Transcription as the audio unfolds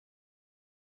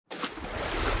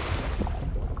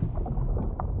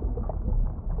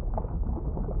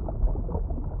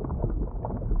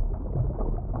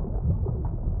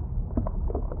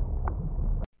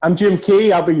I'm Jim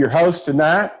Key. I'll be your host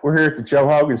tonight. We're here at the Joe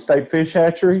Hogan State Fish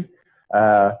Hatchery.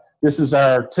 This is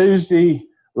our Tuesday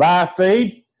live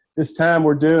feed. This time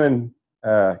we're doing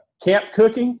camp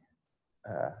cooking,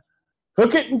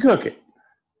 hook it and cook it.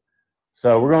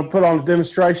 So we're going to put on a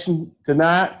demonstration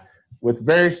tonight with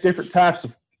various different types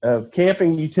of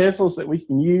camping utensils that we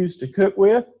can use to cook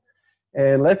with.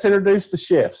 And let's introduce the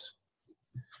chefs.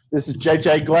 This is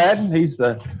J.J. Gladden. He's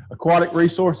the Aquatic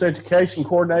Resource Education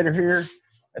Coordinator here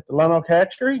at the Lone Oak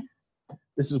Hatchery.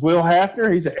 This is Wil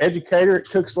Hafner. He's an educator at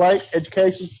Cooks Lake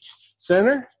Education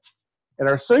Center. And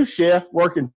our sous chef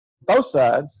working both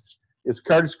sides is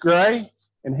Curtis Gray,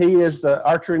 and he is the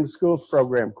Archery in the Schools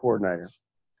Program Coordinator.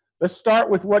 Let's start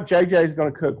with what JJ is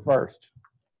going to cook first.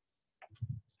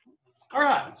 All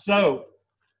right. So,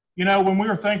 you know, when we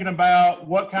were thinking about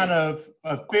what kind of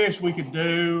fish we could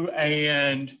do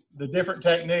and the different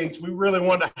techniques, we really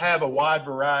wanted to have a wide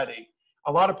variety.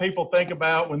 A lot of people think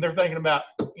about, when they're thinking about,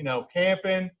 you know,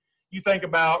 camping, you think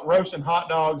about roasting hot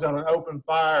dogs on an open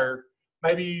fire.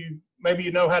 Maybe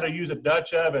you know how to use a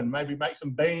Dutch oven, maybe make some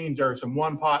beans or some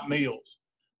one-pot meals.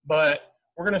 But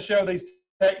we're going to show these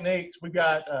techniques. We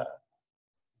got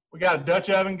a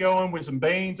Dutch oven going with some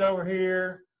beans over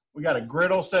here. We got a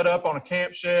griddle set up on a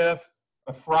Camp Chef,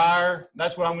 a fryer.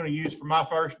 That's what I'm going to use for my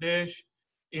first dish.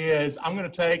 Is I'm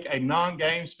going to take a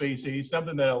non-game species,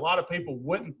 something that a lot of people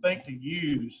wouldn't think to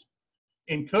use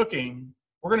in cooking.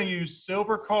 We're going to use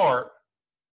silver carp.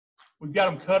 We've got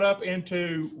them cut up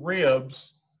into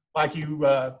ribs, like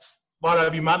a lot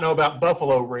of you might know about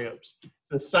buffalo ribs. It's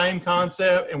the same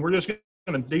concept, and we're just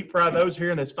going to deep fry those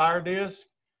here in this fire disc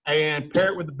and pair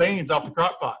it with the beans off the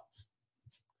crock pot.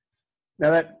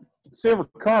 Now that silver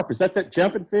carp, is that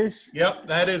jumping fish? Yep,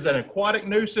 that is an aquatic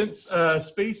nuisance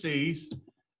species.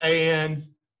 And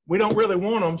we don't really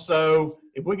want them, so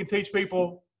if we can teach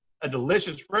people a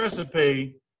delicious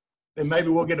recipe, then maybe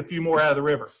we'll get a few more out of the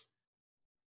river.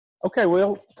 Okay,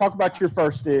 Will, talk about your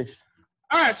first dish.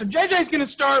 All right, so JJ's going to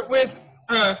start with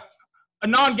a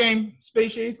non-game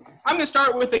species. I'm going to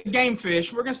start with a game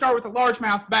fish. We're going to start with a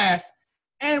largemouth bass.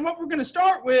 And what we're going to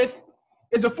start with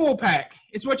is a full pack.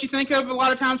 It's what you think of a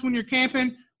lot of times when you're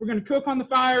camping. We're going to cook on the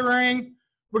fire ring.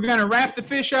 We're going to wrap the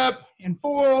fish up in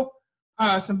foil.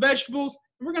 Some vegetables,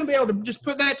 and we're going to be able to just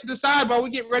put that to the side while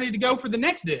we get ready to go for the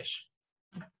next dish.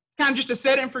 It's kind of just a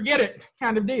set it and forget it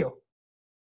kind of deal.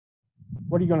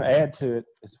 What are you going to add to it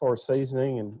as far as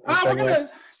seasoning and we're going to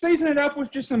season it up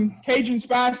with just some Cajun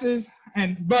spices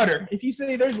and butter. If you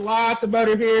see, there's lots of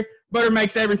butter here. Butter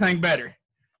makes everything better.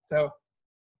 So,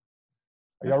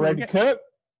 are y'all ready to cook?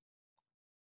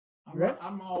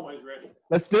 I'm always ready.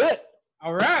 Let's do it.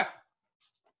 All right.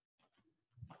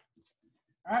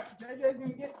 All right, JJ's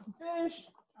going to get some fish.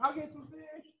 I'll get some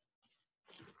fish.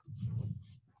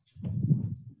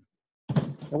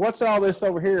 And what's all this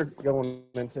over here going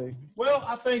into? Well,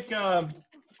 I think,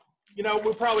 you know,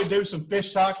 we'll probably do some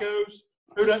fish tacos.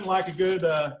 Who doesn't like a good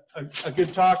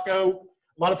taco?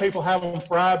 A lot of people have them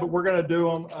fried, but we're going to do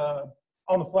them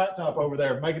on the flat top over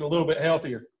there, make it a little bit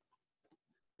healthier.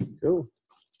 Cool.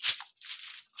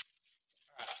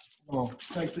 I'm going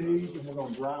to take these and we're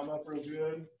going to dry them up real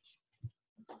good.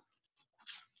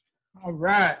 All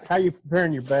right. How are you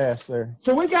preparing your bass there?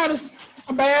 So we got us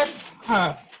a bass.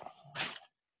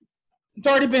 It's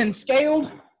already been scaled,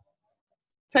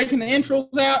 taking the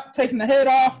entrails out, taking the head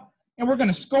off, and we're going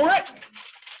to score it.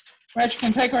 We actually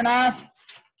can take our knife,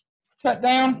 cut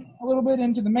down a little bit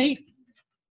into the meat.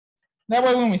 That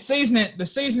way when we season it, the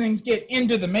seasonings get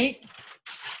into the meat.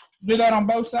 Do that on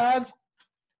both sides.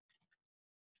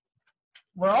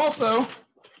 We're also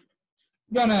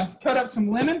going to cut up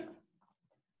some lemon.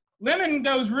 Lemon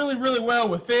goes really, really well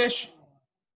with fish,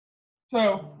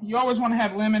 so you always want to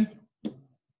have lemon.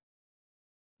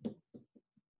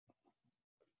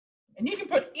 And you can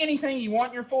put anything you want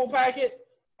in your full packet.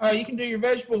 You can do your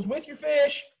vegetables with your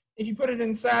fish. If you put it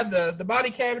inside the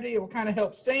body cavity, it will kind of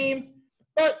help steam.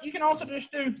 But you can also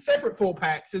just do separate full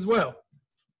packs as well.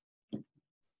 So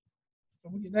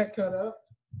we'll get that cut up.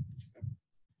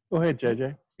 Go ahead,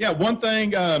 JJ. Yeah, one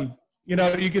thing, you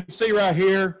know, you can see right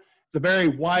here, it's a very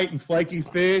white and flaky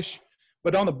fish,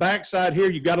 but on the backside here,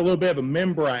 you've got a little bit of a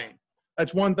membrane.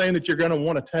 That's one thing that you're going to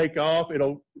want to take off.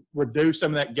 It'll reduce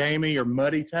some of that gamey or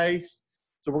muddy taste.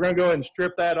 So we're going to go ahead and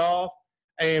strip that off.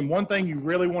 And one thing you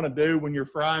really want to do when you're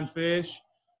frying fish,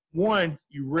 one,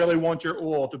 you really want your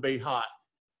oil to be hot.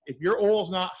 If your oil's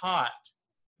not hot,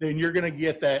 then you're going to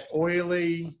get that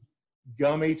oily,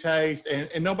 gummy taste,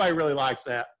 and nobody really likes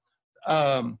that.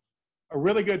 A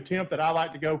really good temp that I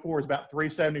like to go for is about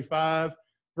 375.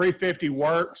 350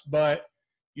 works, but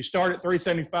you start at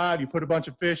 375, you put a bunch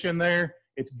of fish in there,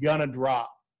 it's gonna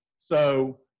drop.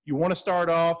 So you want to start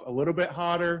off a little bit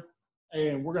hotter,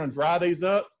 and we're going to dry these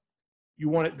up. You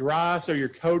want it dry so your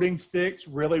coating sticks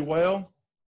really well.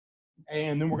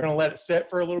 And then we're going to let it set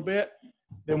for a little bit.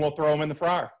 Then we'll throw them in the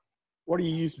fryer. What are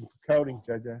you using for coating,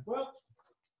 JJ? Well,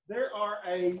 there are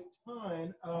a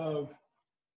ton of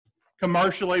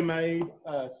commercially made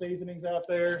seasonings out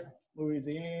there.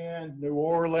 Louisiana, New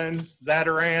Orleans,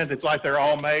 Zatarain's. It's like they're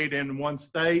all made in one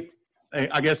state.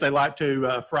 I guess they like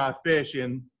to fry fish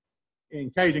in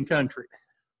Cajun country.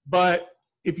 But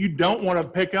if you don't want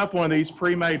to pick up one of these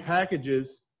pre-made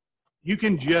packages, you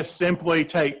can just simply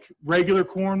take regular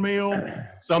cornmeal.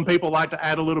 Some people like to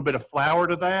add a little bit of flour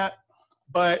to that.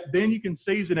 But then you can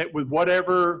season it with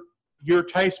whatever your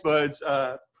taste buds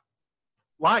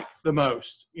like the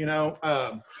most. You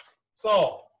know,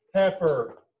 salt,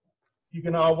 pepper. You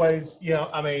can always,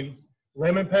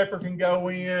 lemon pepper can go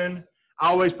in. I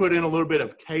always put in a little bit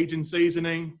of Cajun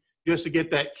seasoning just to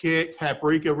get that kick.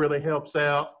 Paprika really helps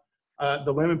out.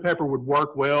 The lemon pepper would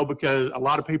work well because a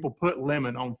lot of people put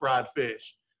lemon on fried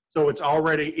fish. So it's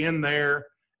already in there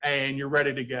and you're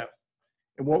ready to go.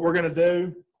 And what we're going to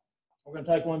do, we're going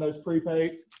to take one of those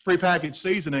prepackaged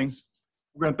seasonings.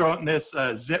 We're going to throw it in this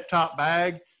zip top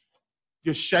bag.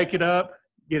 Just shake it up,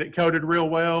 get it coated real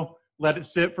well, let it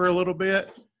sit for a little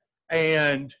bit,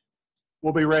 and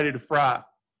we'll be ready to fry.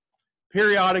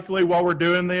 Periodically, while we're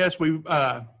doing this, we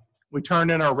turn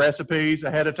in our recipes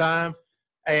ahead of time,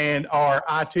 and our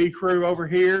IT crew over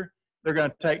here, they're going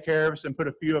to take care of us and put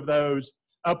a few of those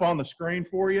up on the screen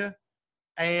for you.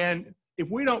 And if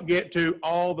we don't get to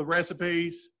all the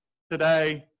recipes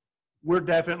today, we're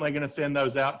definitely going to send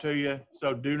those out to you,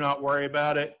 so do not worry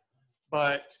about it.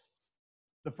 But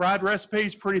the fried recipe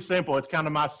is pretty simple. It's kind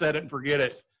of my set it and forget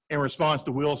it in response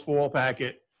to Will's foil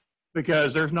packet,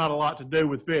 because there's not a lot to do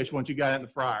with fish once you got it in the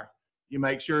fryer. You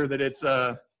make sure that it's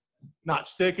not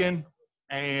sticking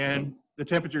and the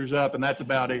temperature's up, and that's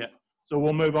about it. So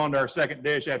we'll move on to our second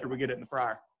dish after we get it in the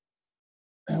fryer.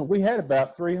 We had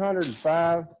about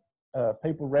 305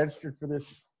 people registered for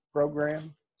this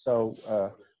program.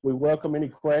 So we welcome any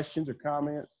questions or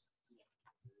comments.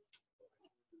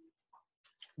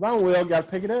 Come on, Will, got to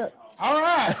pick it up. All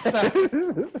right.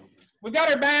 So we got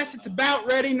our bass. It's about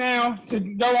ready now to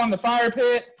go on the fire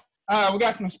pit. We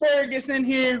got some asparagus in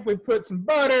here. We put some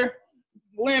butter,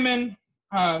 lemon,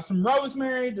 some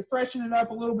rosemary to freshen it up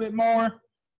a little bit more.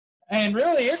 And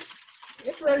really, it's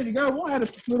ready to go. We'll add a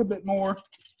little bit more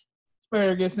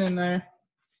asparagus in there.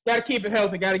 Got to keep it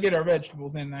healthy. Got to get our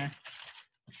vegetables in there.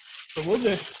 So we'll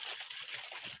just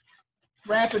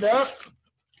wrap it up.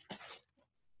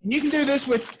 And you can do this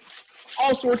with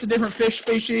all sorts of different fish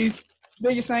species.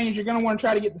 Biggest thing is you're going to want to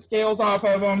try to get the scales off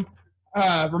of them.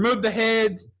 Remove the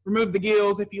heads, remove the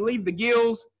gills. If you leave the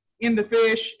gills in the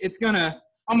fish, it's going to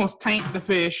almost taint the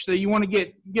fish. So you want to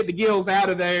get the gills out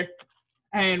of there.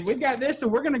 And we've got this, so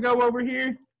we're going to go over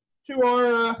here to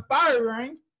our fire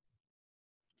ring.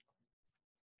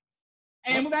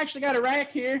 And we've actually got a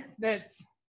rack here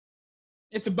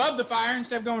it's above the fire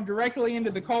instead of going directly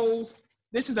into the coals.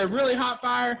 This is a really hot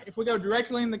fire. If we go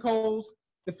directly in the coals,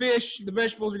 the fish, the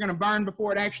vegetables are going to burn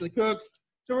before it actually cooks.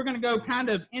 So we're going to go kind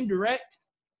of indirect.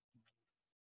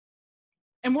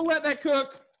 And we'll let that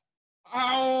cook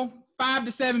 5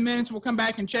 to 7 minutes. We'll come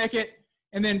back and check it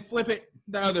and then flip it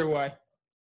the other way.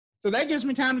 So that gives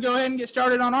me time to go ahead and get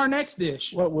started on our next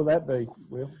dish. What will that be,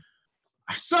 Will?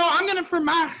 So I'm going to, for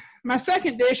my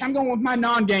second dish, I'm going with my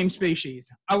non-game species.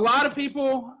 A lot of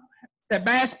people that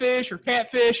bass fish or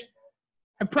catfish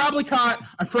have probably caught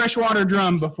a freshwater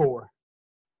drum before.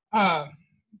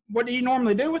 What do you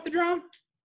normally do with the drum?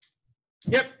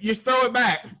 Yep, you just throw it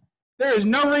back. There is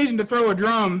no reason to throw a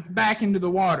drum back into the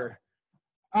water.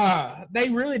 They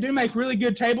really do make really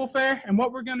good table fare, and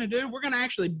what we're going to do, we're going to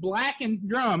actually blacken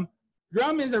drum.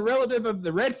 Drum is a relative of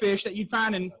the redfish that you'd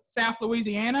find in South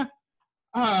Louisiana.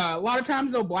 A lot of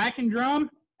times they'll blacken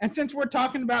drum, and since we're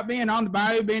talking about being on the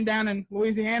bayou, being down in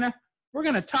Louisiana, we're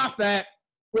going to top that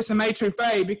with some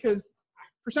etouffee, because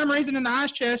for some reason in the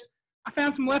ice chest, I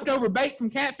found some leftover bait from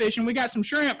catfish, and we got some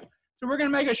shrimp. So we're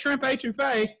going to make a shrimp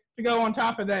etouffee to go on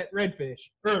top of that redfish,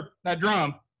 or that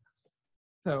drum.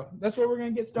 So that's what we're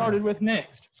going to get started with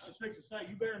next. I was fixing to say,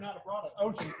 you better not have brought an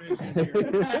ocean fish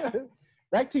in here.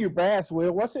 Back to your bass,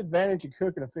 Will. What's the advantage of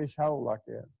cooking a fish whole like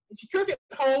that? If you cook it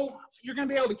whole, you're going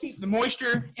to be able to keep the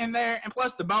moisture in there, and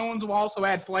plus the bones will also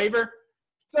add flavor.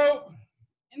 So,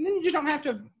 and then you just don't have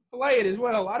to fillet it as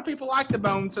well. A lot of people like the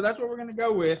bones, so that's what we're going to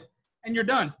go with, and you're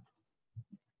done.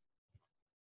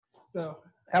 So,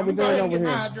 how we doing over get here?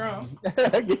 My drum.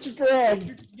 Get your drum.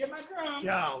 Get my drum.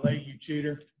 Golly, you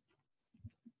cheater.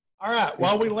 All right,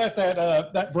 while we let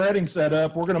that breading set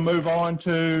up, we're going to move on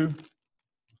to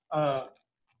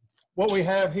what we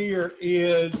have here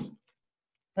is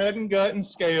head and gut and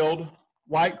scaled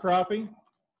white crappie.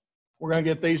 We're going to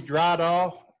get these dried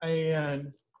off,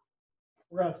 and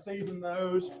we're going to season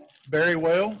those very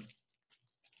well.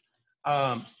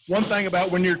 One thing about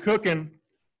when you're cooking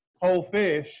whole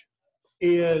fish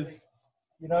is,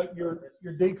 you know, you're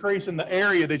decreasing the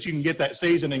area that you can get that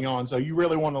seasoning on. So you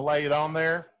really want to lay it on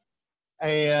there.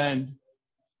 And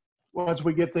once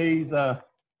we get these out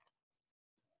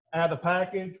of the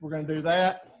package, we're going to do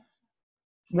that.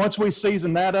 Once we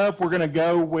season that up, we're going to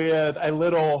go with a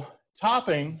little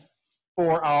topping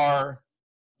for our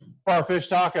fish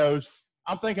tacos.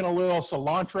 I'm thinking a little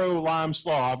cilantro lime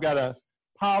slaw. I've got a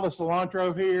pile of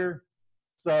cilantro here.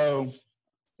 So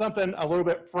something a little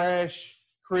bit fresh,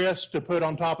 crisp to put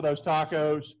on top of those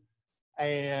tacos.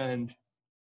 And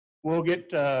we'll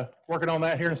get working on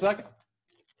that here in a second.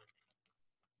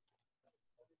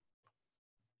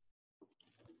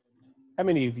 How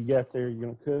many of you got there you're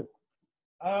going to cook?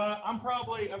 I've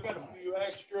got a few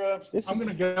extra. I'm going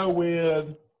to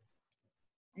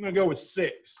go with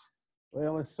 6.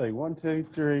 Well, let's see. 1, 2,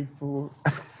 3, 4.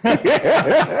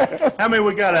 How many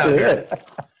we got out here?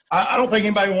 I don't think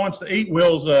anybody wants to eat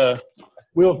Will's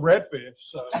redfish.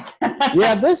 So.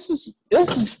 Yeah, this is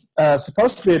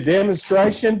supposed to be a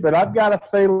demonstration, but I've got a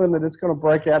feeling that it's going to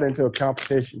break out into a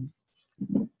competition.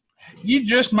 You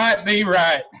just might be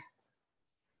right.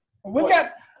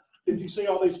 Did you see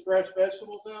all these fresh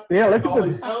vegetables out there? Yeah, look at all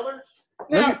these colors.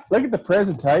 Look at the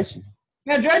presentation.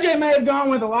 Now, JJ may have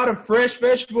gone with a lot of fresh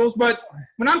vegetables, but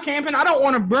when I'm camping, I don't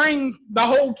want to bring the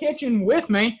whole kitchen with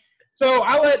me. So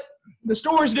I let the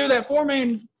stores do that for me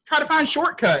and try to find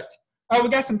shortcuts. We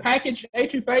got some packaged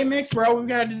etouffee mix where all we've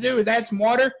got to do is add some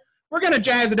water. We're going to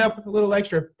jazz it up with a little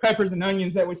extra peppers and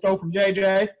onions that we stole from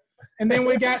JJ. And then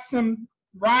we got some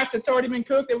rice that's already been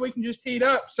cooked that we can just heat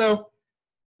up. So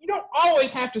you don't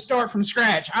always have to start from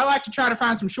scratch. I like to try to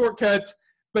find some shortcuts,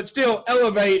 but still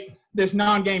elevate this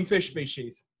non-game fish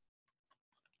species.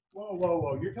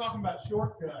 Whoa. You're talking about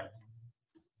shortcuts.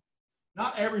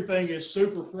 Not everything is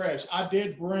super fresh. I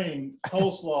did bring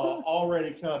coleslaw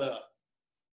already cut up.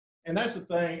 And that's the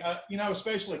thing, you know,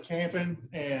 especially camping,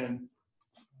 and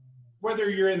whether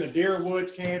you're in the deer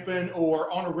woods camping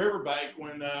or on a riverbank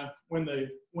when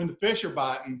the fish are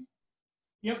biting,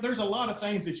 you know, there's a lot of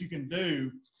things that you can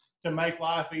do to make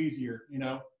life easier. You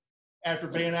know, after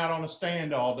being out on a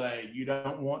stand all day, you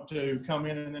don't want to come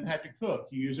in and then have to cook.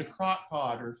 You use a crock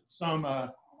pot or some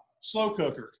slow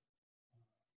cooker.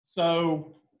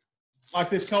 So like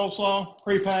this coleslaw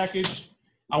prepackaged,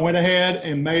 I went ahead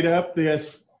and made up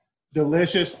this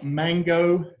delicious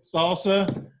mango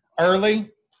salsa early.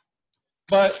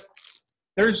 But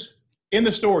in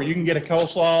the store, you can get a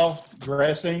coleslaw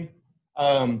dressing.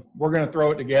 We're going to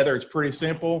throw it together. It's pretty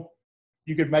simple.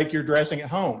 You could make your dressing at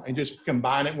home and just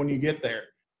combine it when you get there.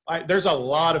 There's a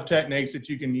lot of techniques that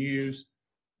you can use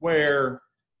where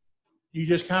you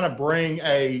just kind of bring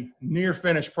a near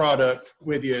finished product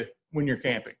with you when you're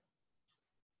camping.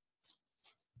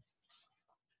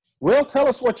 Will, tell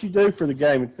us what you do for the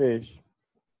game and fish.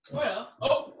 Well,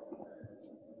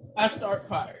 I start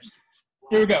fires.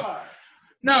 Here we go.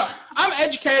 No, I'm an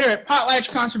educator at Potlatch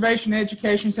Conservation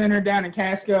Education Center down in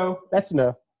Casco. That's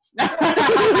enough.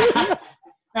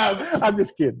 No, I'm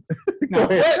just kidding. No,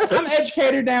 I'm an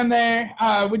educator down there.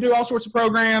 We do all sorts of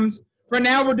programs. Right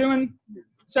now we're doing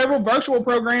several virtual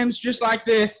programs just like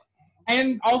this,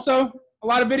 and also a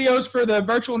lot of videos for the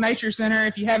Virtual Nature Center.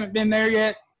 If you haven't been there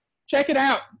yet, check it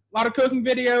out. A lot of cooking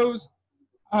videos,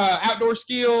 outdoor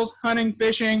skills, hunting,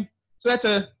 fishing. So that's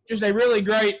just a really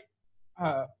great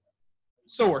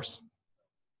source.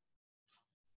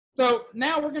 So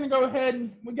now we're going to go ahead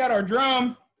and we got our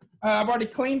drum. I've already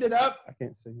cleaned it up. I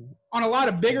can't see it. On a lot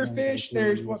of bigger fish,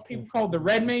 there's what people call the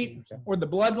red meat or the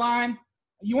bloodline.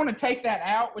 You want to take that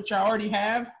out, which I already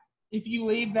have. If you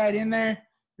leave that in there,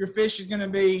 your fish is going to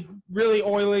be really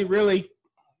oily, really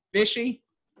fishy.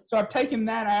 So I've taken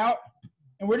that out,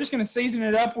 and we're just going to season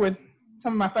it up with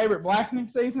some of my favorite blackening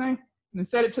seasoning, and then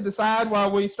set it to the side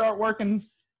while we start working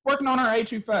on our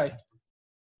etouffee.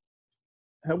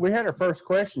 We had our first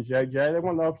question, JJ. They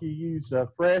want to know if you use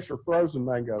fresh or frozen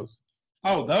mangoes.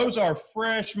 Oh, those are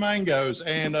fresh mangoes.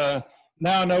 And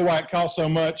now I know why it costs so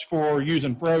much for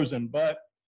using frozen. But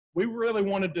we really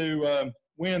wanted to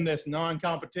win this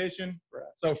non-competition. Right.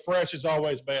 So fresh is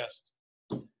always best.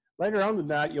 Later on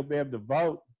tonight, you'll be able to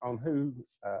vote on who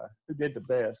did the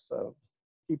best. So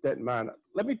keep that in mind.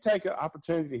 Let me take an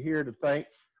opportunity here to thank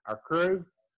our crew,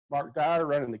 Mark Dyer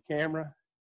running the camera,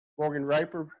 Morgan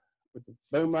Raper with the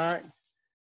boom mic,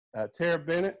 Tara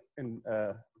Bennett and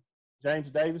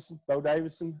James Davison, Bo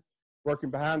Davison, working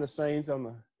behind the scenes on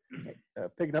the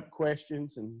picking up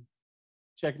questions and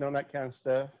checking on that kind of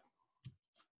stuff.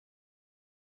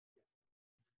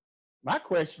 My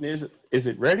question is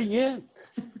it ready yet?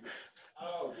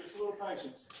 Oh, just a little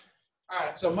patience. All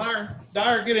right, so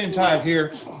Dyer, get in tight here.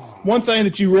 One thing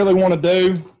that you really want to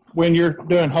do when you're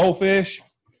doing whole fish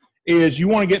is you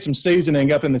want to get some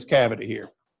seasoning up in this cavity here.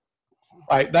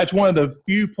 Right, that's one of the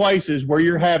few places where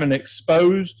you're having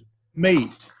exposed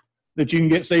meat that you can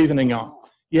get seasoning on.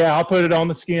 Yeah, I'll put it on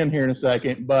the skin here in a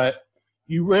second, but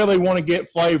you really want to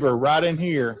get flavor right in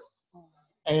here.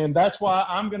 And that's why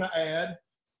I'm going to add,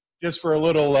 just for a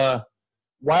little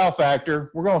wow factor,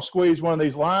 we're going to squeeze one of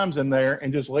these limes in there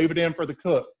and just leave it in for the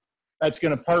cook. That's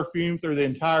going to perfume through the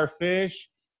entire fish.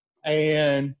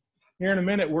 And here in a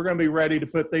minute, we're going to be ready to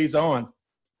put these on.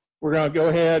 We're going to go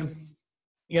ahead,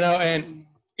 and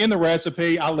in the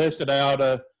recipe, I listed out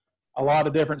a lot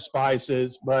of different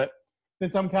spices, but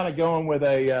since I'm kind of going with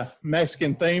a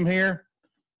Mexican theme here,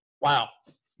 wow,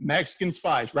 Mexican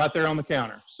spice right there on the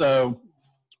counter. So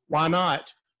why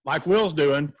not? Like Will's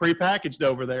doing, pre-packaged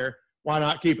over there, why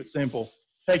not keep it simple?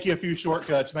 Take you a few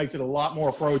shortcuts, makes it a lot more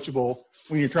approachable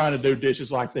when you're trying to do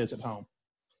dishes like this at home.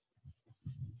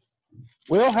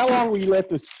 Will, how long will you let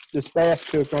this bass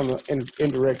cook on the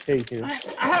indirect heat here?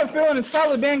 I have a feeling it's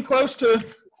probably been close to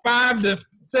 5 to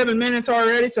 7 minutes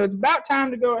already, so it's about time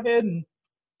to go ahead and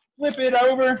flip it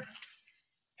over,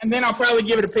 and then I'll probably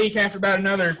give it a peek after about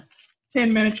another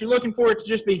 10 minutes. You're looking for it to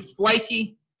just be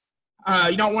flaky.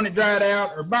 You don't want it dried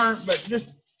out or burnt, but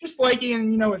just flaky,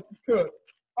 and it's cooked.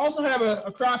 Also have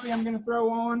a crappie I'm going to throw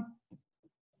on,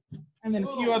 and then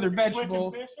a few other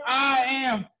vegetables. I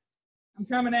am. I'm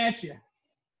coming at you.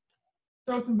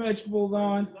 Throw some vegetables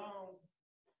on.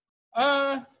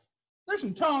 There's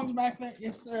some tongs back there.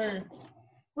 Yes, sir.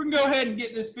 We can go ahead and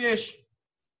get this fish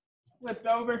flipped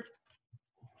over.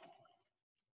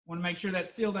 Want to make sure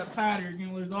that's sealed up tight, or you're going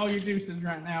to lose all your juices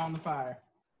right now on the fire.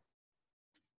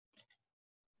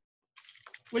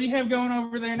 What do you have going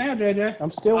over there now, JJ?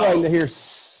 I'm still waiting to hear.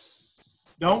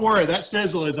 Don't worry, that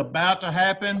sizzle is about to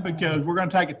happen because we're going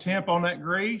to take a temp on that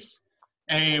grease,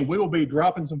 and we will be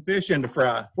dropping some fish in to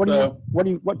fry.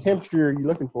 What temperature are you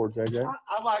looking for, JJ?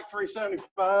 I like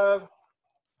 375,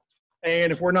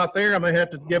 and if we're not there, I may have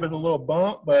to give it a little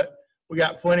bump, but we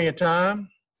got plenty of time.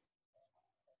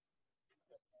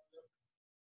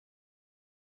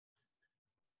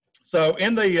 So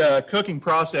in the cooking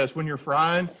process, when you're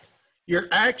frying, you're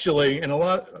actually, and a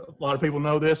lot of people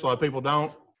know this, a lot of people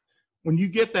don't, when you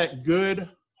get that good,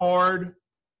 hard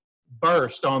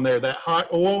burst on there, that hot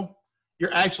oil,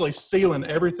 you're actually sealing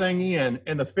everything in,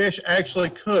 and the fish actually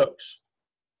cooks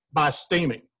by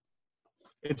steaming.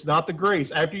 It's not the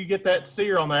grease. After you get that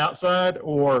sear on the outside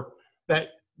or that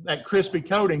crispy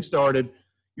coating started,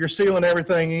 you're sealing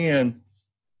everything in,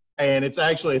 and it's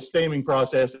actually a steaming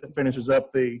process that finishes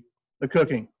up the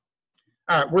cooking.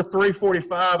 All right, we're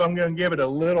 345. I'm going to give it a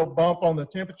little bump on the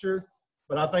temperature,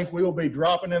 but I think we will be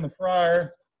dropping in the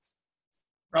fryer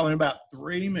probably in about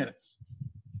 3 minutes.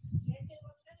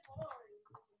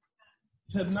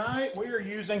 Tonight, we are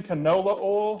using canola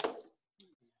oil.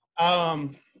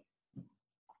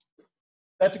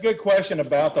 That's a good question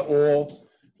about the oil.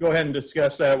 Go ahead and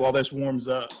discuss that while this warms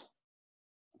up.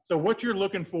 So what you're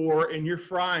looking for in your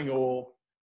frying oil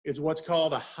is what's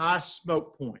called a high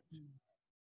smoke point.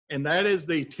 And that is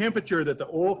the temperature that the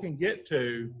oil can get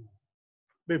to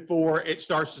before it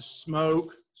starts to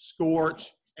smoke, scorch,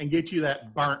 and get you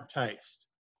that burnt taste.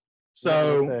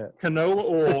 So canola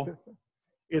oil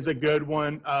is a good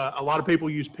one. A lot of people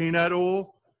use peanut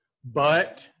oil,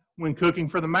 but when cooking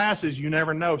for the masses, you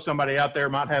never know. Somebody out there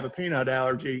might have a peanut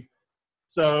allergy.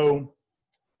 So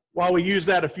while we used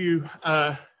that a few,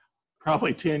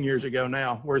 probably 10 years ago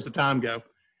now, where's the time go?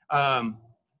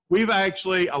 We've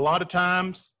actually, a lot of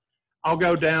times, I'll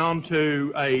go down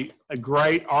to a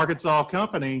great Arkansas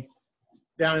company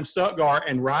down in Stuttgart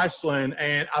and Riceland,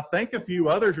 and I think a few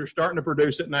others are starting to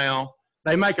produce it now.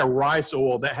 They make a rice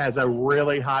oil that has a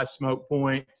really high smoke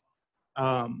point.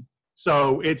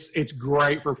 So it's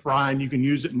great for frying. You can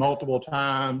use it multiple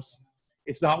times.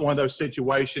 It's not one of those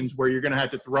situations where you're going to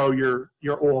have to throw your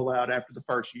oil out after the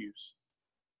first use.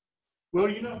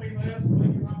 Will, you know me,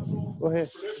 man? Go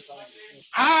ahead.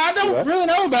 I don't really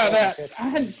know about that. I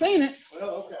hadn't seen it. Well,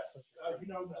 okay. You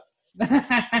know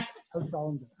that.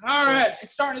 All right.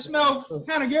 It's starting to smell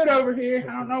kind of good over here.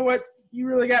 I don't know what you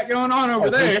really got going on over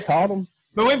there.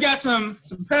 But we've got some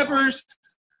peppers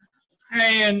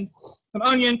and some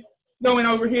onion going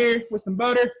over here with some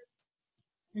butter.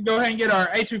 And go ahead and get our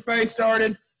etouffee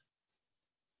started.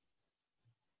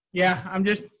 Yeah, I'm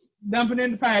just dumping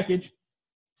in the package,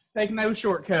 taking those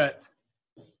shortcuts.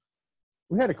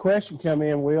 We had a question come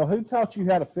in, Will. Who taught you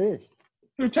how to fish?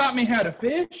 Who taught me how to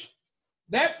fish?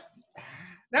 That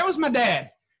was my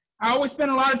dad. I always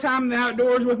spent a lot of time in the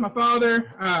outdoors with my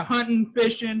father, hunting,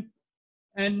 fishing,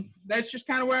 and that's just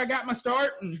kind of where I got my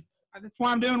start, and that's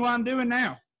why I'm doing what I'm doing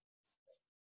now.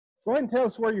 Go ahead and tell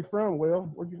us where you're from, Will.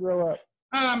 Where'd you grow up?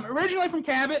 Originally from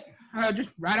Cabot, just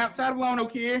right outside of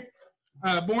Lonoke here.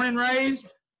 Born and raised,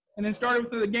 and then started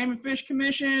with the Game and Fish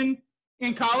Commission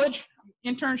in college,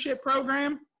 internship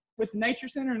program with the Nature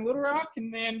Center in Little Rock,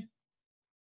 and then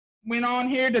went on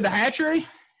here to the hatchery,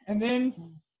 and then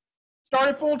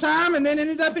started full-time, and then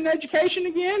ended up in education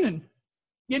again and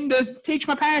getting to teach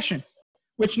my passion,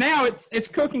 which now it's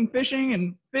cooking, fishing,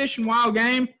 and fish and wild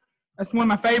game. That's one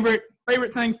of my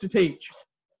favorite things to teach.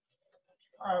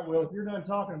 All right, Will, if you're done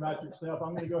talking about yourself, I'm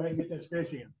going to go ahead and get this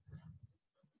fish in.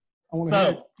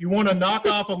 So you want to knock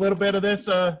off a little bit of this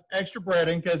extra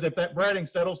breading, because if that breading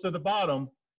settles to the bottom,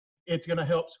 it's going to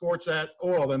help scorch that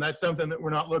oil, and that's something that we're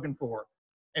not looking for.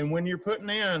 And when you're putting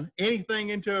in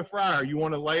anything into a fryer, you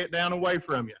want to lay it down away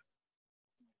from you.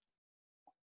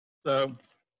 So,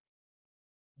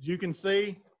 as you can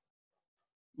see,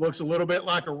 looks a little bit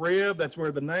like a rib. That's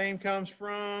where the name comes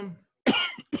from.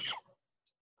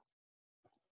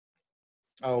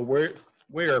 Oh,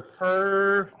 we are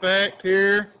perfect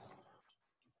here.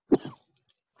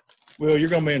 Will, you're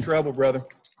going to be in trouble, brother.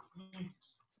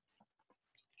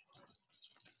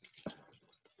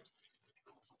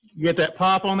 You get that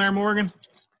pop on there, Morgan?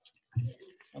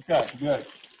 Okay, good.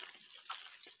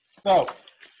 So,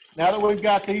 now that we've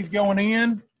got these going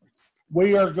in,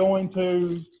 we are going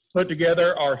to put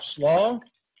together our slaw.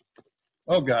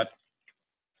 Oh, God.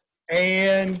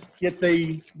 And get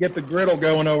the griddle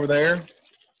going over there.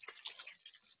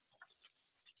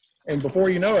 And before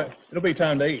you know it, it'll be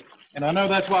time to eat. And I know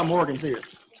that's why Morgan's here.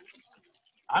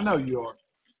 I know you are.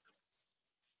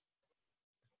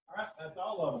 All right, that's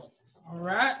all of them. All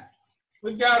right,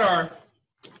 we've got our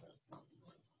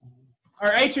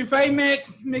etouffee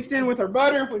mix mixed in with our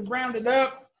butter. We've browned it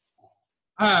up.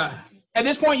 At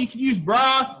this point, you can use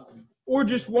broth or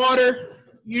just water.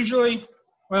 Usually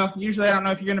I don't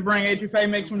know if you're going to bring etouffee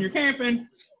mix when you're camping,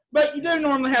 but you do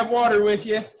normally have water with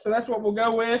you, so that's what we'll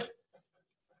go with.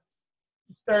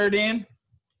 Stir it in.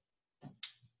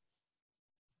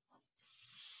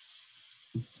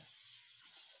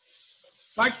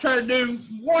 Like to try to do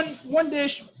one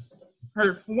dish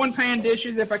or one pan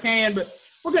dishes if I can, but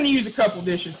we're going to use a couple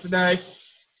dishes today.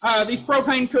 These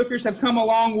propane cookers have come a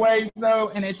long way though,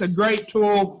 and it's a great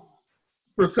tool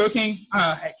for cooking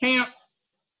at camp.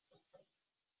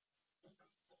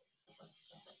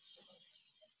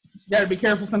 You got to be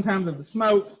careful sometimes of the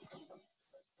smoke.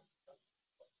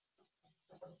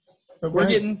 But we're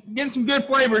getting some good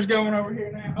flavors going over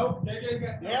here now. Oh, JJ's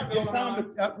got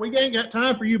something going on. We ain't got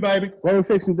time for you, baby. what are we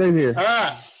fixing to do here? All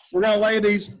right, we're going to lay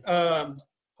these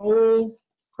whole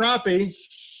crappie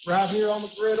right here on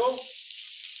the griddle.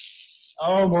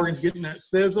 Oh, Morgan's getting that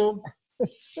sizzle.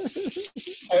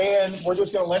 And we're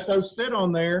just going to let those sit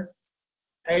on there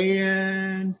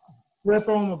and flip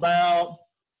them about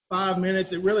 5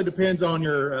 minutes. It really depends on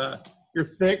your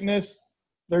thickness.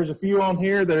 There's a few on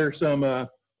here that are some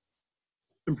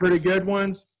pretty good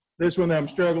ones. This one that I'm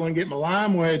struggling to get my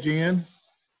lime wedge in,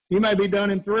 he may be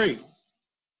done in 3.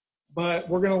 But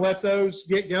we're going to let those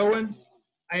get going.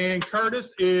 And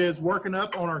Curtis is working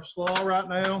up on our slaw right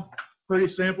now. Pretty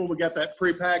simple. We got that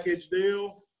prepackaged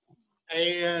deal.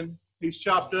 And he's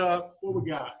chopped up, what we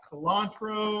got?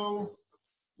 Cilantro,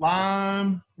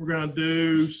 lime. We're going to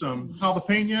do some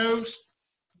jalapenos.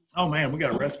 Oh, man, we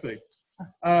got a recipe.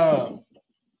 Yeah,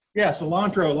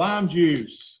 cilantro, lime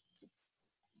juice,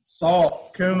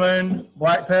 salt, cumin,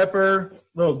 black pepper,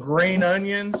 little green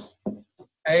onions,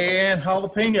 and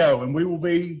jalapeno. And we will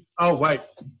be, oh, wait,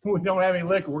 we don't have any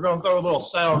liquor. We're going to throw a little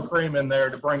sour cream in there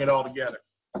to bring it all together.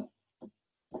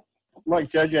 Like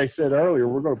JJ said earlier,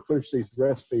 we're going to push these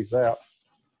recipes out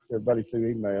to everybody through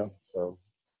email. So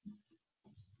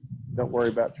don't worry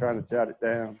about trying to jot it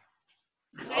down.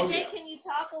 JJ, can you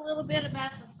talk a little bit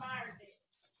about the fire dish?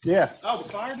 Yeah. Oh, the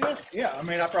fire dish? Yeah, I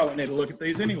mean, I probably need to look at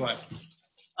these anyway.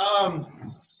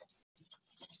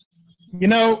 You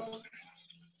know,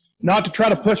 not to try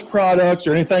to push products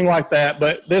or anything like that,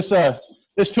 but this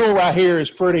tool right here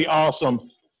is pretty awesome.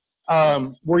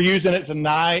 We're using it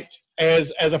tonight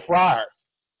as a fryer,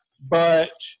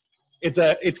 but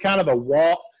it's kind of a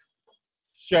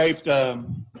wok-shaped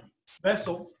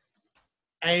vessel,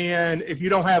 and if you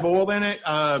don't have oil in it,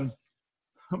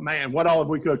 man, what all have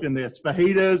we cooked in this?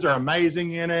 Fajitas are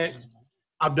amazing in it.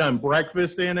 I've done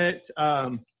breakfast in it.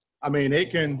 I mean,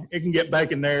 it can get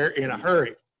bacon there in a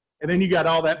hurry. And then you got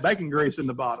all that bacon grease in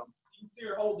the bottom. You can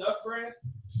sear a whole duck breast.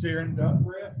 Searing duck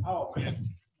breast. Oh man.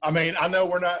 I mean, I know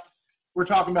we're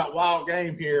talking about wild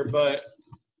game here, but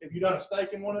have you done a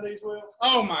steak in one of these, Will?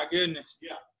 Oh my goodness.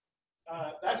 Yeah.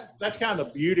 That's kind of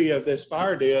the beauty of this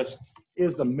fire disc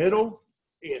is the middle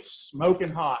is smoking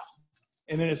hot.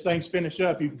 And then as things finish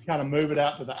up, you can kind of move it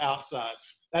out to the outside.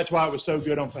 That's why it was so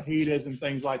good on fajitas and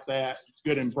things like that. It's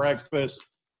good in breakfast.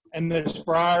 And this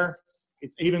fryer,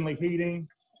 it's evenly heating.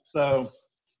 So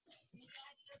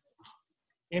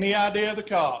any idea of the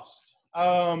cost?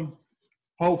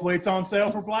 Hopefully it's on sale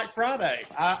for Black Friday.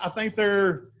 I think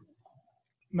they're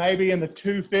maybe in the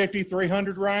 $250,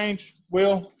 $300 range.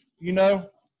 Will, you know?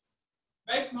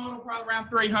 Base model probably around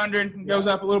 300 and goes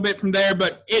up a little bit from there,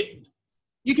 but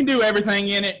you can do everything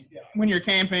in it when you're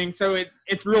camping, so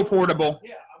it's real portable.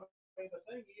 Yeah, I mean the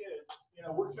thing is, you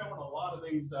know, we're showing a lot of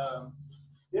these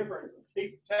different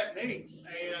techniques,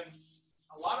 and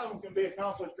a lot of them can be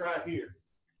accomplished right here.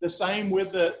 The same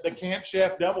with the Camp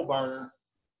Chef double burner.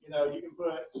 You know, you can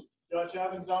put Dutch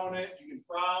ovens on it, you can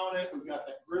fry on it. We've got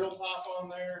that griddle top on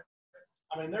there.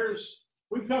 I mean,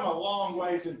 we've come a long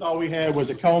way since all we had was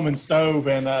a Coleman stove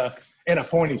and a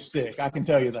pointy stick. I can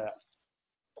tell you that.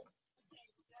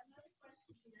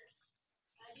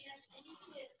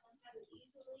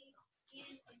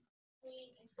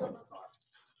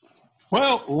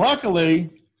 Well, luckily,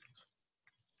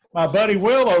 my buddy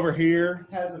Will over here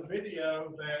has a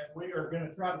video that we are going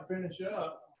to try to finish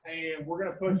up, and we're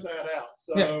going to push that out.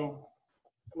 So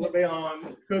we'll be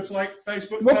on Cooks Lake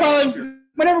Facebook We'll page. probably,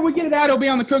 whenever we get it out, it'll be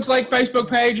on the Cooks Lake Facebook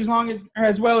page,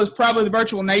 as well as probably the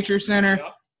Virtual Nature Center.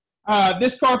 Yep.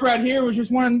 This carp right here was just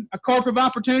a carp of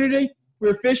opportunity. We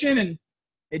were fishing, and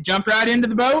it jumped right into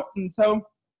the boat, and so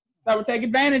I would take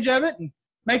advantage of it and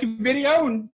make a video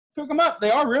and cook them up.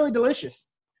 They are really delicious.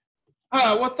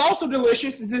 What's also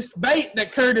delicious is this bait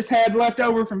that Curtis had left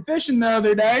over from fishing the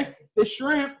other day, this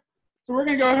shrimp. So we're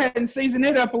going to go ahead and season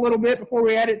it up a little bit before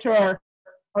we add it to our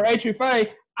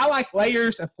etouffee. I like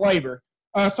layers of flavor.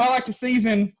 So I like to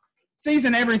season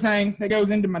everything that goes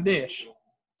into my dish.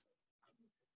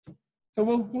 So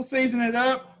we'll season it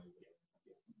up.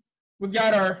 We've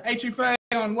got our etouffee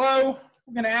on low.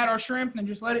 We're going to add our shrimp and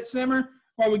just let it simmer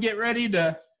while we get ready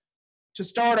to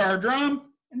start our drum.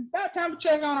 And it's about time to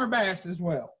check on our bass as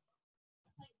well.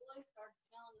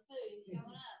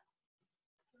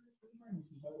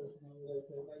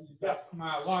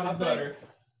 My lot of butter.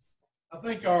 I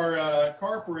think our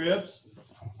carp ribs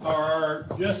are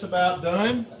just about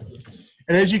done.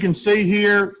 And as you can see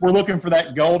here, we're looking for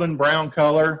that golden brown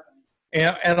color.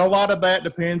 And a lot of that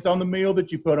depends on the meal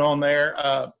that you put on there.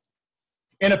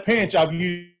 In a pinch, I've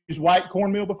used white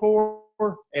cornmeal before,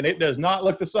 and it does not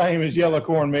look the same as yellow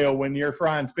cornmeal when you're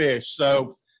frying fish.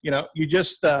 So, you know, you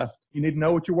just you need to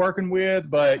know what you're working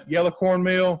with, but yellow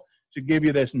cornmeal should give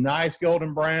you this nice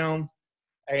golden brown.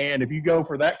 And if you go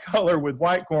for that color with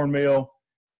white cornmeal,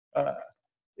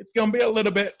 it's going to be a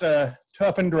little bit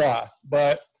tough and dry.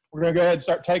 But we're going to go ahead and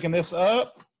start taking this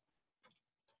up.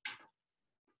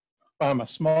 Find my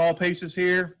small pieces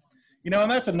here. You know,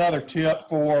 and that's another tip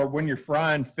for when you're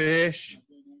frying fish.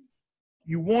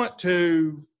 You want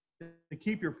to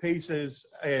keep your pieces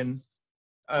in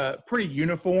pretty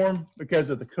uniform because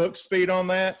of the cook speed on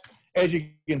that. As you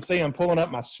can see, I'm pulling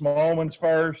up my small ones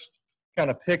first, kind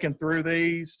of picking through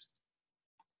these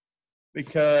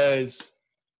because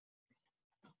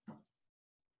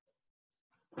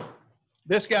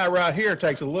this guy right here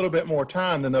takes a little bit more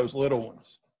time than those little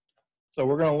ones. So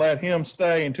we're going to let him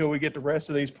stay until we get the rest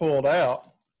of these pulled out.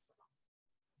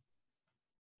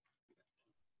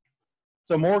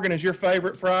 So Morgan, is your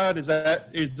favorite fried? Is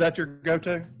that your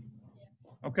go-to?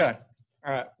 Okay.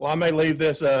 All right. Well, I may leave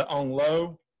this on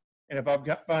low, and if I've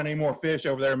find any more fish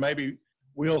over there, maybe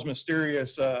Will's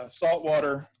mysterious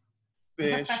saltwater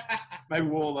fish, maybe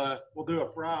we'll do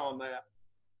a fry on that.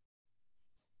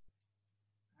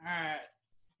 All right.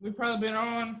 We've probably been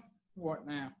on, what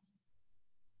now?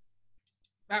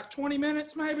 About 20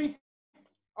 minutes, maybe.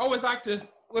 I always like to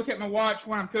look at my watch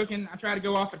when I'm cooking. I try to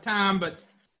go off of time, but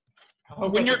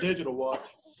when you're digital watch.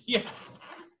 Yeah.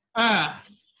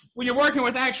 When you're working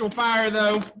with actual fire,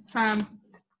 though, times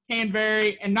can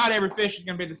vary, and not every fish is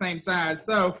going to be the same size.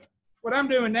 So what I'm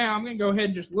doing now, I'm going to go ahead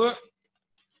and just look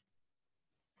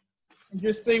and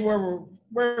just see where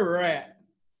we're at.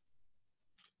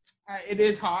 It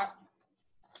is hot.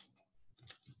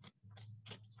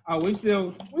 Oh, we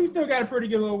still got a pretty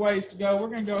good little ways to go. We're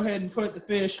going to go ahead and put the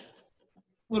fish a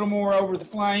little more over the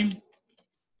flame.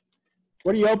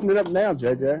 What are you opening up now,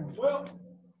 JJ? Well,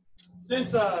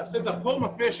 Since I pulled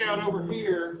my fish out over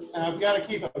here, I've got to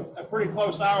keep a pretty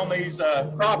close eye on these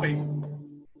crappie.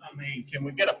 I mean, can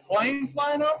we get a plane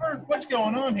flying over? What's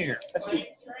going on here?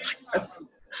 That's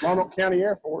Roanoke County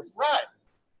Air Force. Right.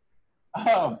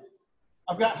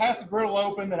 I've got half the griddle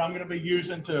open that I'm going to be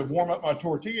using to warm up my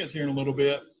tortillas here in a little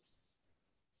bit.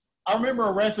 I remember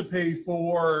a recipe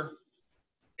for,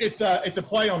 it's a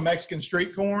play on Mexican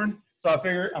street corn. So I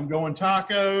figured I'm going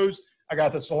tacos. I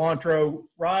got the cilantro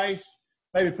rice.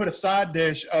 Maybe put a side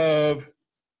dish of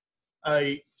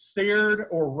a seared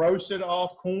or roasted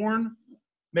off corn.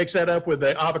 Mix that up with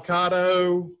the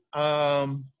avocado.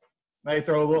 Maybe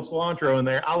throw a little cilantro in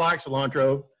there. I like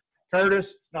cilantro.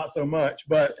 Curtis, not so much.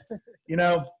 But, you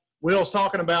know, Will's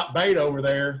talking about bait over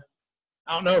there.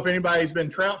 I don't know if anybody's been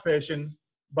trout fishing,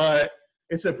 but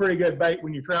it's a pretty good bait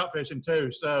when you're trout fishing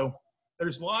too. So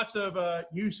there's lots of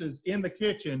uses in the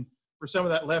kitchen for some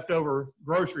of that leftover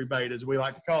grocery bait, as we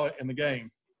like to call it in the game.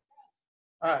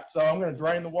 All right, so I'm going to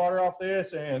drain the water off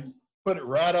this and put it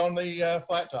right on the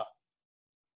flat top.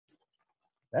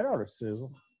 That ought to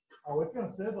sizzle. Oh, it's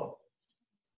going to sizzle.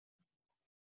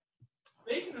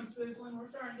 Speaking of sizzling, we're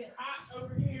starting to get hot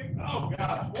over here. Oh,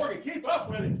 gosh, Morgan, keep up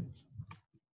with it.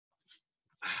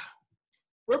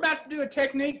 We're about to do a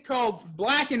technique called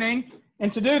blackening.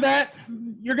 And to do that,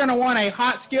 you're going to want a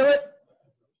hot skillet.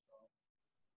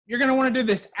 You're going to want to do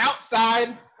this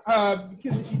outside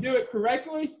because if you do it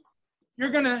correctly,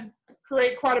 you're going to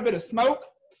create quite a bit of smoke.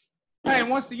 Okay, and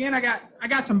once again, I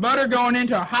got some butter going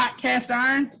into a hot cast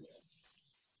iron.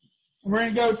 We're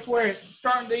going to go to where it's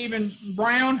starting to even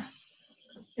brown.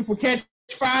 If we catch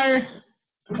fire,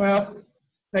 well,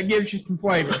 that gives you some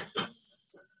flavor.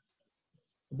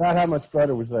 About how much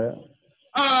butter was that?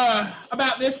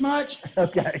 About this much.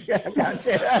 Okay,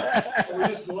 gotcha. Are we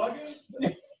just glugging?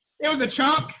 It was a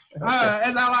chunk,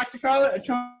 as I like to call it, a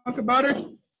chunk of butter.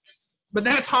 But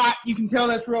that's hot. You can tell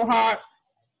that's real hot.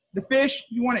 The fish,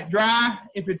 you want it dry.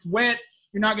 If it's wet,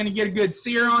 you're not going to get a good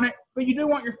sear on it. But you do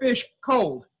want your fish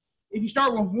cold. If you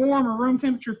start with warm or room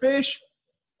temperature fish,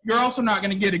 you're also not going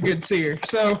to get a good sear.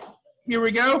 So here we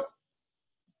go.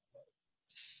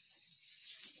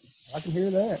 I can hear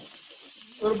that.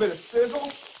 A little bit of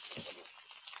sizzle.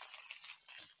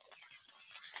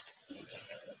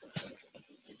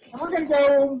 And we're going to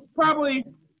go probably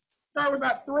start with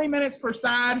about 3 minutes per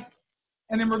side,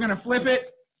 and then we're going to flip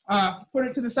it, put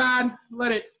it to the side,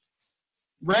 let it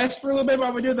rest for a little bit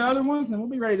while we do the other ones, and we'll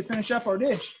be ready to finish up our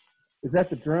dish. Is that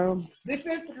the drum? This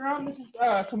is the drum. This is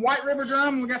some White River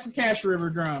drum, and we got some Cache River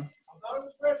drum. I thought it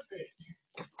was redfish.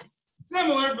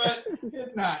 Similar, but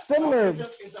it's not. Similar,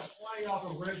 It's a play off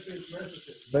of redfish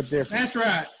recipe. but different. That's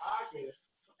right. I get it.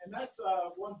 And that's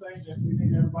one thing that we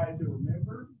need everybody to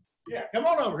remember. Yeah, come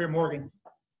on over here, Morgan.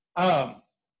 A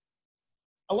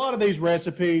lot of these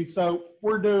recipes, so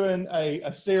we're doing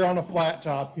a sear on a flat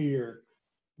top here.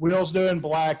 Will's doing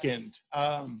blackened.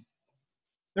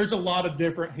 There's a lot of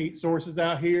different heat sources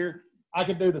out here. I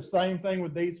could do the same thing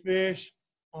with these fish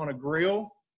on a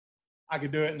grill. I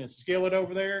could do it in a skillet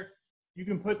over there. You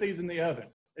can put these in the oven.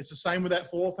 It's the same with that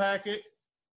foil packet.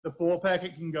 The foil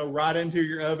packet can go right into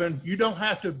your oven. You don't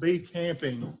have to be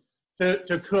camping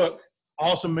to cook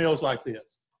awesome meals like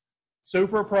this.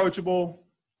 Super approachable.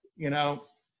 You know,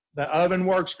 the oven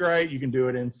works great. You can do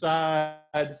it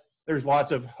inside. There's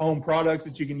lots of home products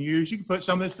that you can use. You can put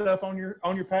some of this stuff on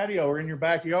your patio or in your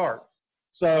backyard.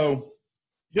 So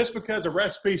just because a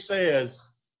recipe says,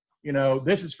 you know,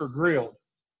 this is for grilled,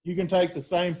 you can take the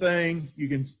same thing. You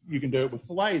can do it with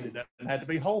fillets. It doesn't have to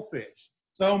be whole fish.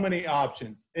 So many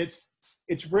options. It's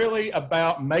really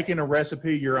about making a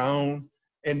recipe your own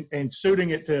and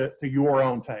suiting it to your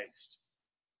own taste.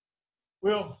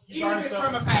 Will, Even if it's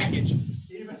from a package.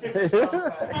 Even if it's from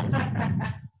a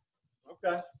package.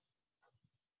 Okay.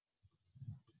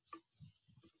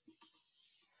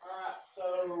 All right.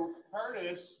 So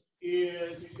Curtis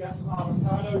he's got some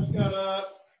avocados cut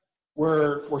up.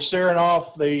 We're searing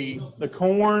off the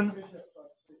corn,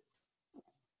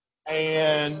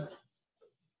 and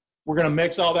we're going to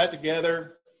mix all that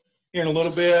together here in a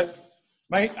little bit.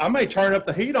 I may turn up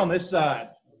the heat on this side.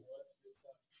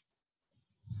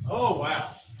 Oh,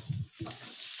 wow.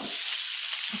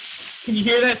 Can you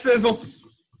hear that sizzle?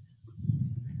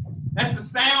 That's the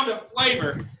sound of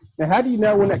flavor. Now, how do you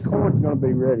know when that corn's going to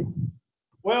be ready?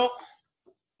 Well,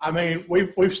 I mean,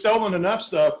 we've stolen enough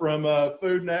stuff from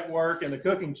Food Network and the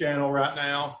Cooking Channel right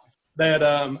now that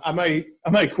I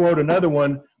may quote another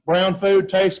one: brown food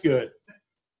tastes good.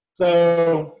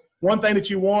 So one thing that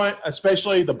you want,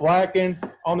 especially the blackened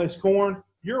on this corn,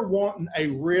 you're wanting a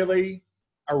really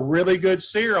good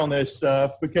sear on this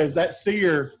stuff, because that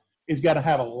sear is got to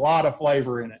have a lot of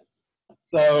flavor in it.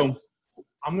 So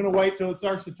I'm going to wait till it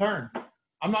starts to turn.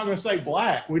 I'm not going to say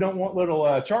black. We don't want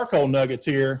little charcoal nuggets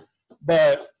here,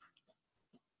 but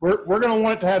we're going to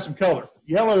want it to have some color.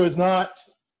 Yellow is not,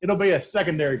 it'll be a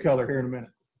secondary color here in a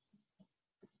minute.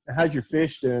 How's your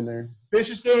fish doing there? Fish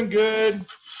is doing good.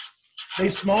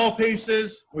 These small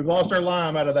pieces, we've lost our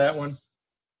lime out of that one.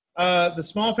 The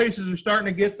small pieces are starting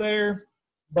to get there,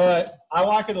 but I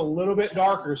like it a little bit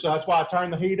darker, so that's why I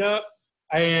turned the heat up,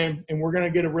 and we're going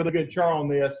to get a really good char on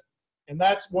this. And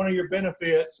that's one of your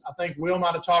benefits. I think Will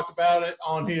might have talked about it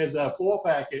on his foil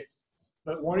packet,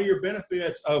 but one of your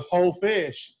benefits of whole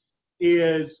fish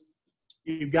is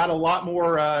you've got a lot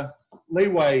more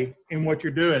leeway in what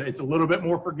you're doing. It's a little bit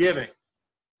more forgiving.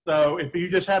 So if you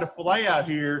just had a fillet out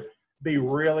here, it'd be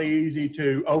really easy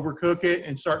to overcook it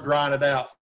and start drying it out.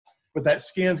 But that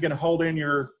skin's going to hold in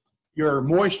your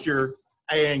moisture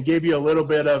and give you a little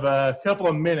bit of a couple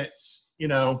of minutes,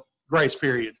 grace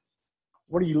period.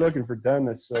 What are you looking for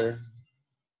doneness, sir?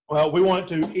 Well, we want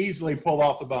it to easily pull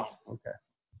off the bone. Okay.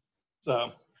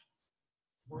 So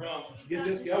we're going to get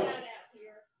this going.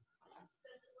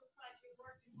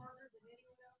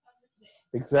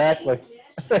 Exactly.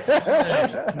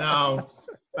 No,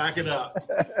 back it up.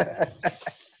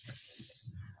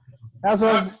 How's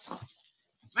those?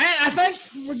 Man, I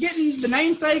think we're getting the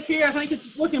namesake here. I think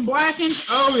it's looking blackened.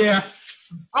 Oh, yeah.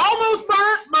 Almost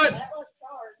burnt, but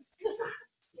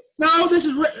no, this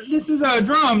is a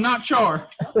drum, not char.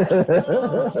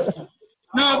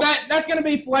 No, that's going to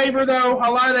be flavor, though. A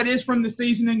lot of that is from the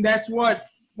seasoning. That's what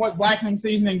blackening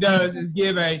seasoning does, is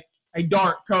give a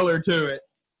dark color to it.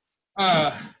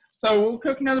 So we'll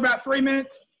cook another about 3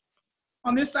 minutes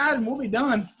on this side, and we'll be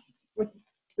done with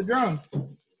the drum.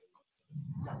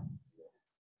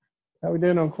 How we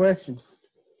doing on questions?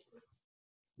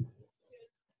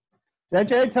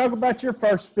 JJ, talk about your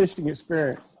first fishing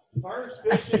experience. First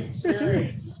fishing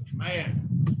experience, man.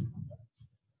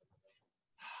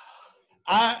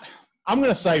 I'm going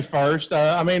to say first.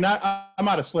 I might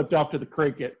have slipped off to the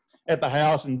creek at the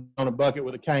house and on a bucket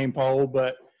with a cane pole,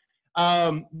 but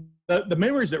the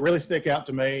memories that really stick out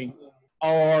to me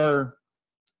are,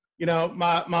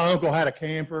 my uncle had a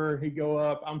camper. He'd go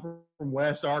up. I'm from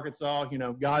West Arkansas,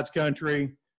 God's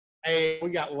country, and we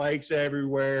got lakes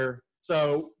everywhere.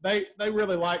 So they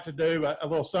really like to do a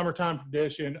little summertime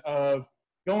tradition of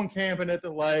going camping at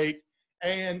the lake.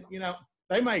 And,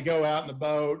 they may go out in the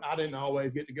boat. I didn't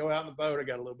always get to go out in the boat. I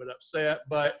got a little bit upset,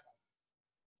 but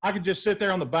I could just sit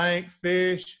there on the bank,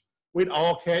 fish. We'd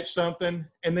all catch something,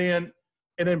 and then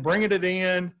bringing it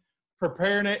in,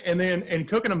 preparing it, and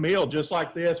cooking a meal just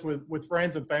like this with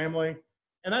friends and family.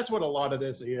 And that's what a lot of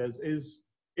this is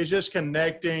just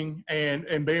connecting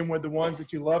and being with the ones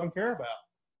that you love and care about.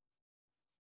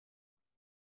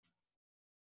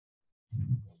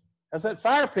 How's that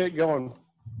fire pit going?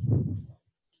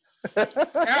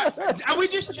 We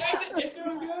just checked it. It's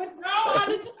doing good. No,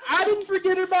 I didn't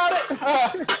forget about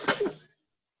it.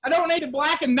 I don't need to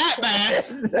blacken that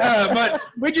bass, but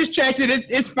we just checked it.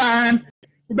 It's fine.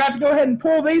 We're about to go ahead and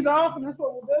pull these off, and that's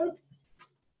what we'll do.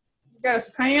 We got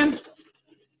a pan.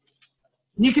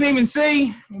 You can even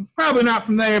see, probably not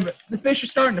from there, but the fish are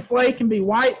starting to flake and be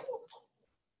white.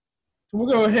 So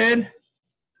we'll go ahead,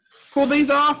 pull these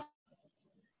off,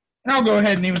 and I'll go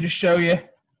ahead and even just show you.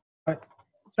 It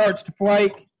starts to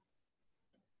flake.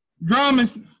 Drum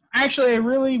is actually a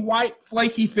really white,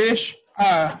 flaky fish.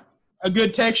 A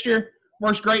good texture.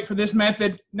 Works great for this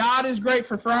method. Not as great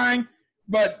for frying,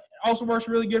 but also works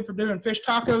really good for doing fish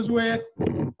tacos with.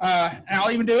 And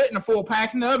I'll even do it in a full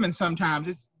pack in the oven sometimes.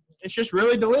 It's just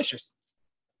really delicious.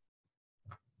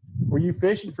 Were you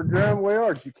fishing for drum, Will,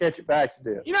 or did you catch it by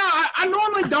accident? I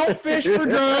normally don't fish for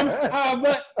drum,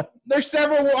 but there's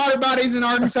several water bodies in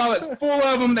Arkansas that's full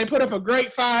of them. They put up a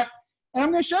great fight, and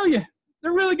I'm going to show you.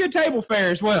 They're really good table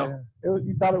fare as well. Yeah.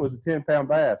 You thought it was a 10-pound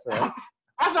bass, right?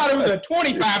 I thought it was a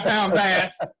 25-pound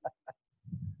bass.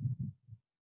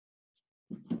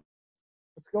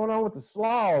 What's going on with the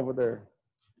slaw over there?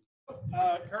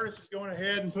 Curtis is going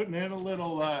ahead and putting in a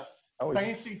little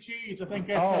fancy cheese. I think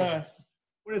that's,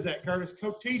 what is that, Curtis?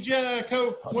 Cotija?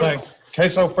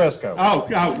 Queso fresco. Oh,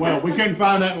 well, we couldn't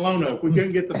find that in Lone Oak. We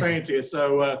couldn't get the fanciest.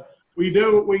 So we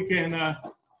do what we can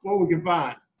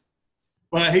find.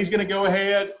 But he's going to go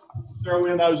ahead, throw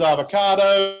in those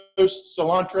avocados,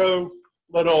 cilantro,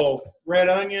 little red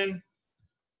onion,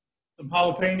 some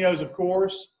jalapenos, of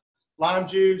course, lime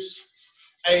juice,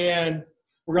 and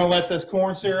we're going to let this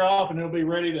corn sear off, and it'll be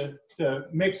ready to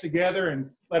mix together and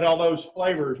let all those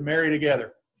flavors marry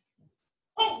together.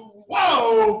 Oh,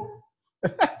 whoa!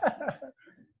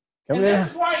 And this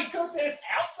is why you cook this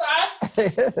outside?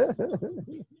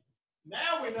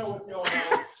 Now we know what's going on.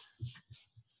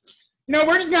 You know,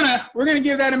 we're gonna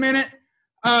give that a minute.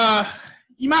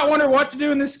 You might wonder what to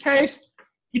do in this case.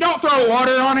 You don't throw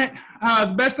water on it.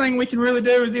 The best thing we can really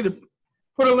do is either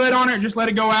put a lid on it or just let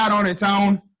it go out on its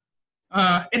own.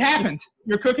 It happens.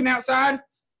 You're cooking outside.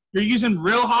 You're using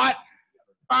real hot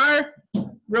fire,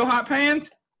 real hot pans.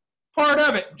 Part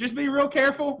of it. Just be real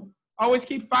careful. Always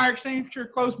keep a fire extinguisher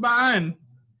close by, and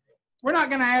we're not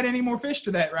going to add any more fish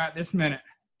to that right this minute.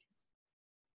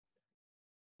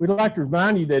 We'd like to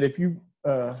remind you that if you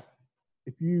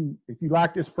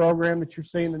like this program that you're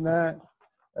seeing tonight,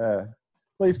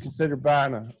 please consider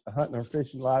buying a hunting or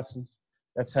fishing license.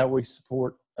 That's how we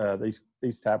support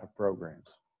these type of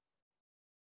programs.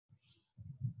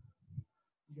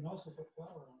 You can also put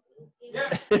flour on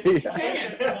it.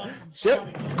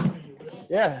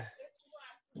 Yeah.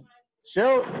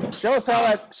 Show us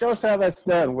how that's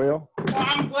done, Will. Well,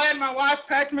 I'm glad my wife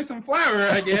packed me some flour,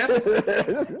 I guess.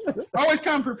 Always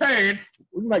come prepared.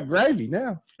 We can make gravy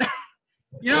now.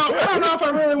 You know, I don't know if I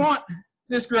really want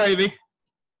this gravy,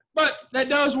 but that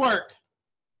does work.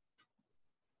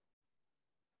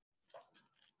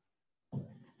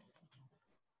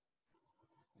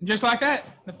 Just like that,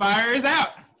 the fire is out.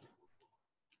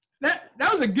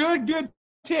 That was a good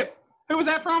tip. Who was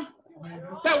that from?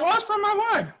 That was from my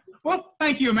wife. Well,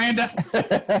 thank you, Amanda.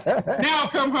 Now I'll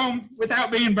come home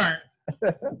without being burnt.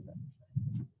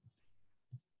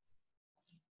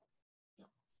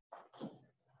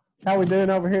 How we doing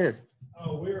over here?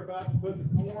 Oh, we're about to put the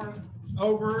corn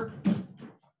over,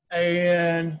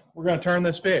 and we're going to turn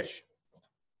this fish.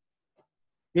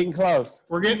 Getting close.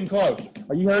 We're getting close.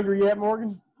 Are you hungry yet,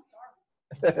 Morgan?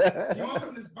 You want some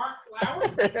of this burnt flour?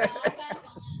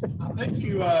 I think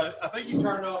you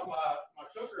turned off my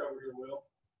cooker over here, Will.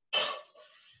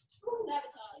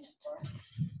 Sabotage.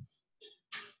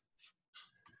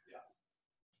 Yeah.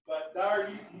 But Dyer,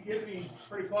 you get me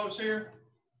pretty close here.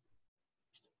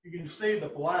 You can see the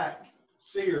black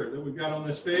sear that we've got on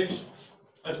this fish.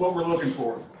 That's what we're looking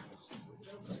for.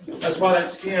 That's why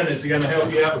that skin is going to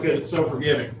help you out, because it's so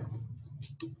forgiving.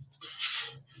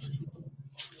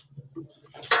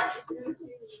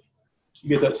 You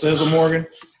get that sizzle, Morgan?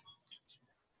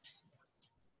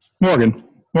 Morgan.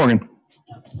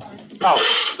 Oh,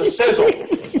 the sizzle.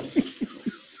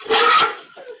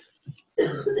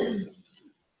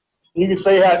 You can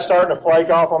see how it's starting to flake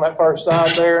off on that first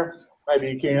side there.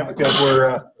 Maybe you can't because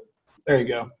we're, there you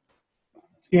go.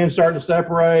 Skin's starting to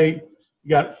separate. You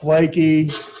got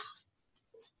flaky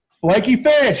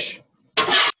fish.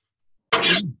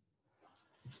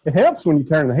 It helps when you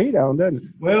turn the heat on, doesn't it?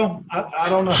 Well, I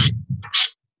don't know.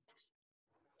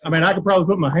 I mean, I could probably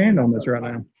put my hand on this right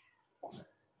now.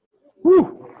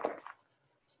 Whew.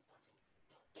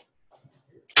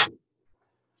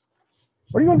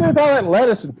 What are you going to do with all that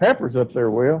lettuce and peppers up there,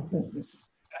 Will?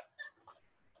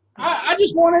 I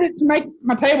just wanted it to make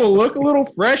my table look a little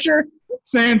fresher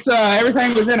since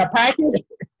everything was in a package.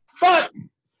 But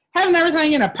having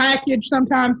everything in a package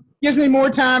sometimes gives me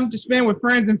more time to spend with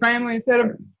friends and family instead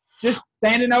of just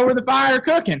standing over the fire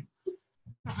cooking.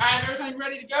 I have everything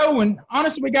ready to go, and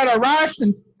honestly, we got our rice,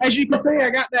 and as you can see, I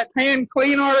got that pan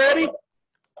clean already.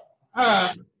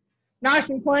 Nice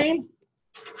and clean.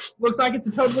 Looks like it's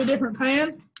a totally different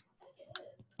pan.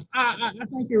 I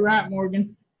think you're right,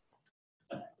 Morgan.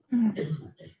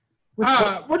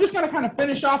 We're just going to kind of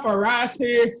finish off our rice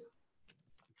here.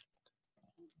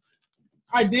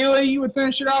 Ideally, you would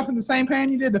finish it off in the same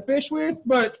pan you did the fish with,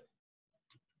 but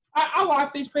I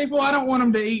like these people. I don't want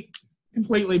them to eat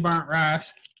completely burnt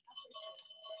rice.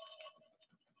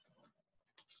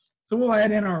 So we'll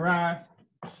add in our rice.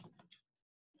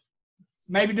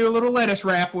 Maybe do a little lettuce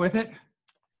wrap with it,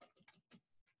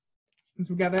 since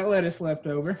we got that lettuce left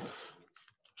over.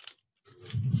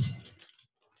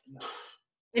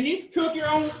 And you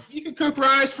can cook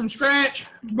rice from scratch,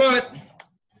 but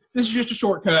this is just a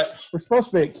shortcut. We're supposed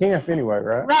to be at camp anyway,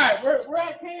 right? Right, we're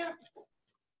at camp.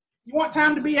 You want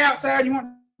time to be outside. You want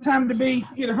time to be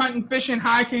either hunting, fishing,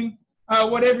 hiking,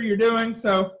 whatever you're doing.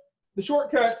 So the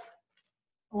shortcuts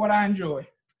are what I enjoy.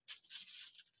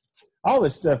 All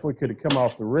this stuff we could have come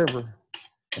off the river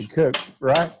and cooked,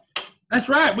 right? That's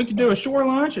right. We could do a shore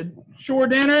lunch, a shore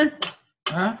dinner,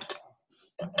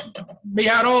 be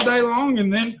out all day long,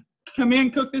 and then come in,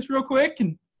 cook this real quick,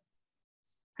 and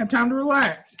have time to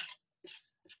relax.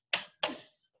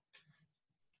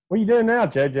 What are you doing now,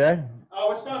 JJ?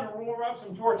 Oh, it's time to warm up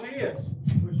some tortillas.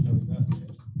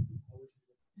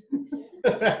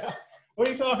 What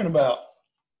are you talking about?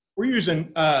 We're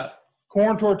using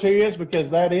corn tortillas because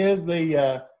that is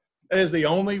the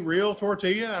only real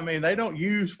tortilla. I mean, they don't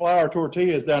use flour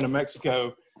tortillas down in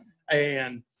Mexico,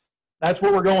 and that's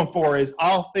what we're going for, is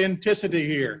authenticity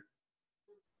here.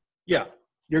 Yeah,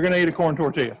 you're going to eat a corn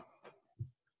tortilla.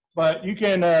 But you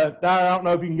can, I don't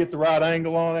know if you can get the right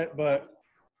angle on it, but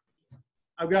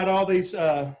I've got all these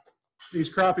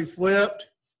crappie flipped.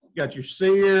 You got your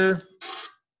sear.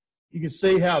 You can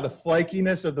see how the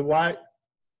flakiness of the white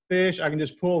fish, I can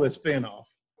just pull this fin off.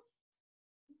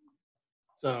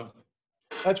 So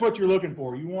that's what you're looking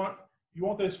for. You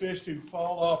want this fish to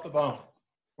fall off the bone.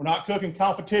 We're not cooking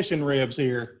competition ribs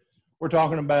here. We're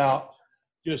talking about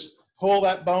just pull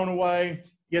that bone away,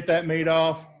 get that meat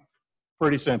off.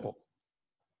 Pretty simple.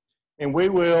 And we're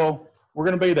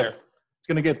going to be there. It's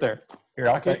going to get there. Here,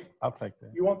 I'll take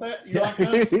that. You want that? You like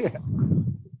that? Yeah.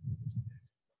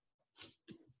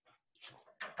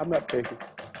 I'm not picky.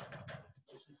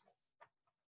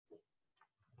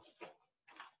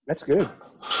 That's good. Is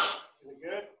it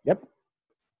good? Yep.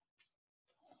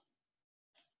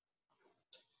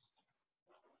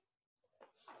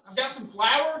 I've got some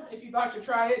flour if you'd like to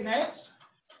try it next.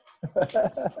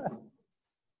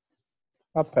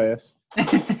 I'll pass. We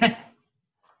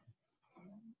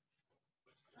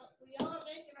all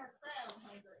making our crowd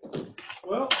hungry.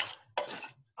 Well,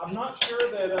 I'm not sure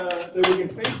that we can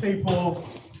feed people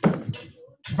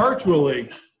virtually,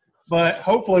 but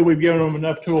hopefully we've given them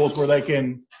enough tools where they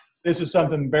can, this is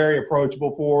something very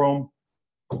approachable for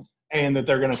them and that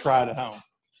they're going to try it at home.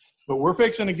 But we're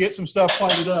fixing to get some stuff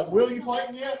plated up. Will, you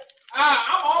plating yet?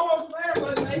 I'm almost there,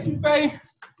 letting etouffee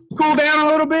cool down a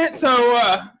little bit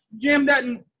so Jim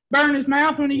doesn't burn his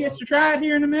mouth when he gets to try it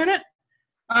here in a minute.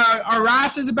 Our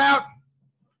rice is about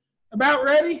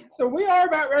ready, so we are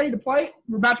about ready to plate.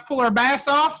 We're about to pull our bass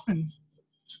off, and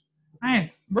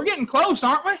man, we're getting close,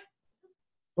 aren't we?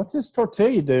 What's this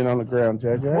tortilla doing on the ground,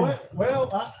 JJ?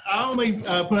 Well, I only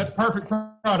put perfect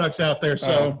products out there,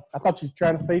 so. I thought you were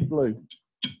trying to feed Blue,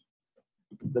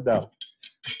 the dog.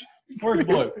 Where's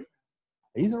Blue?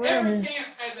 He's around Every here. camp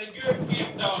has a good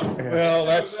camp dog. Well,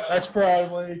 that's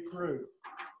probably true.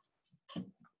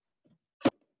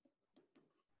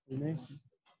 Sizzling.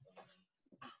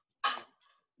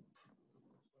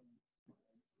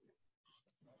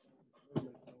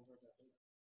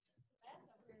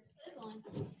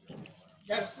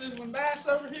 Got a sizzling bass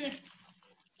over here.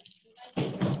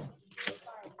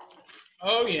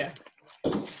 Oh yeah.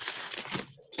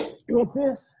 You want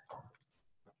this?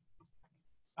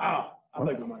 Oh, I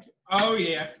think I like it. Oh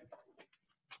yeah.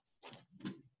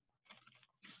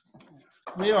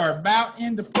 We are about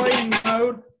into plating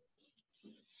mode.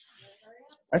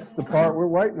 That's the part we're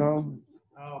waiting on.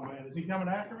 Oh, man, is he coming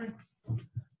after me?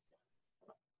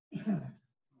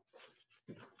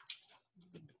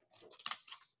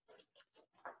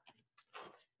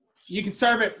 You can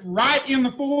serve it right in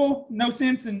the pool. No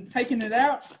sense in taking it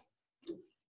out.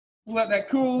 We'll let that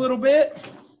cool a little bit.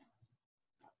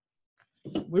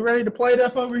 We ready to plate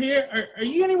up over here? Are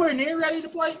you anywhere near ready to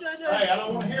plate, JJ? Hey, I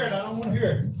don't want to hear it. I don't want to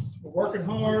hear it. We're working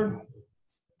hard.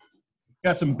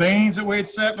 Got some beans that we had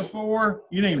set before.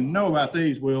 You didn't even know about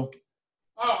these, Will.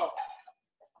 Oh,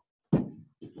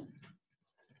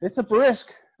 It's a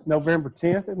brisk November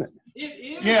 10th, isn't it? it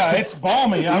is. Yeah, it's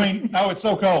balmy. I mean, oh, it's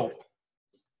so cold.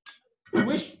 I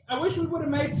wish we would have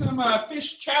made some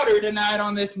fish chowder tonight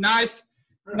on this nice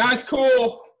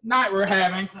cool night we're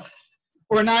having,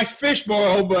 or a nice fish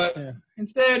boil. But Yeah.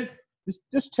 instead,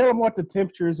 Just tell them what the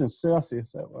temperature is in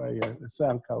Celsius. That way it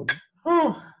sounds cold.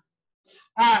 whew,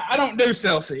 I don't do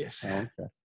Celsius. Okay.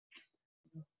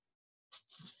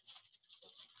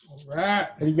 All right.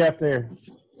 What do you got there?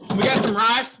 We got some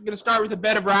rice. I'm going to start with a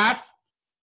bed of rice.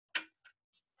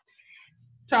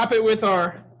 Top it with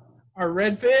our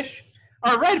redfish.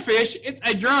 Our redfish, it's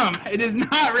a drum. It is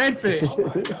not redfish.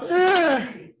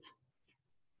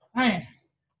 Man,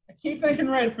 I keep thinking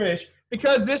redfish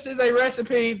because this is a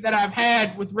recipe that I've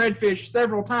had with redfish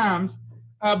several times,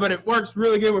 but it works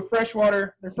really good with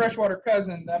freshwater, their freshwater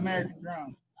cousin, the American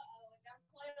drum.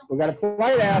 We got a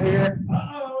plate out here.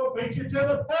 Uh-oh, beat you to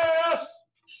the pass.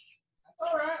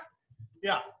 All right.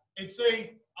 Yeah, and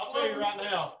see, I'll tell you right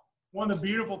now, one of the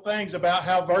beautiful things about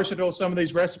how versatile some of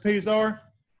these recipes are,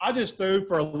 I just threw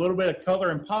for a little bit of color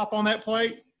and pop on that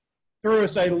plate, threw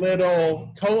us a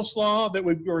little coleslaw that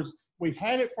we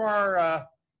had it for our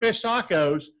fish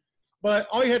tacos, but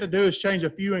all you had to do is change a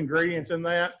few ingredients in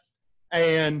that,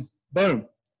 and boom,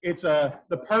 it's the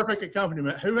perfect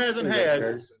accompaniment. Who hasn't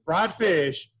had fried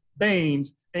fish,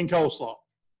 beans, and coleslaw?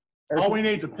 All we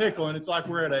need is a pickle, and it's like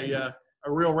we're at a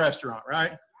real restaurant,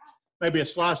 right? Maybe a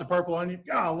slice of purple onion.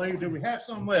 Golly, do we have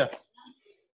some left? I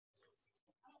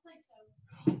don't think so.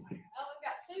 Oh, we've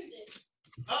got two, dude.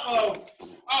 Uh-oh.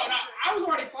 Oh, no, I was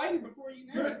already plated before you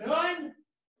knew You're it. done?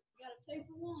 We got a 2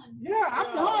 for 1. Yeah,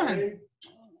 I'm done.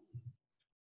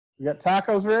 You got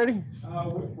tacos ready?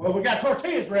 Well, we got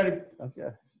tortillas ready.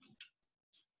 Okay.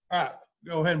 All right,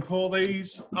 go ahead and pull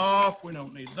these off. We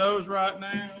don't need those right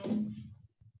now.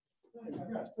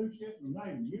 I got sous chef and I'm not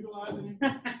even utilizing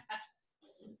it.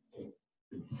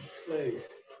 Let's see.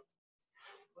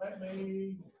 Let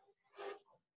me.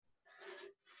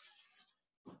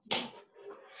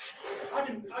 I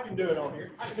can do it on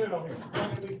here. I can do it on here.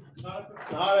 Not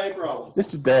a problem.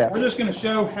 Just a dab. We're just going to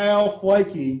show how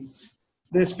flaky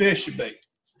this fish should be.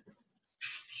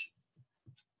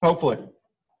 Hopefully.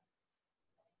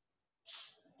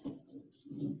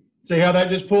 See how that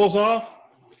just pulls off?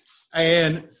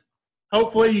 And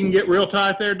hopefully you can get real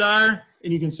tight there, Dyer,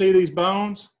 and you can see these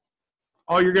bones.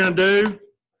 All you're going to do,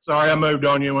 sorry I moved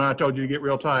on you when I told you to get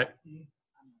real tight,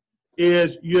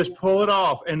 is you just pull it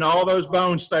off and all those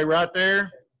bones stay right there,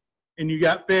 and you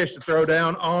got fish to throw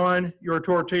down on your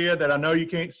tortilla that I know you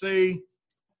can't see,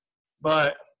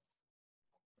 but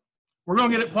we're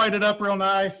going to get it plated up real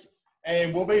nice,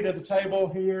 and we'll be to the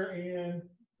table here in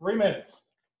 3 minutes.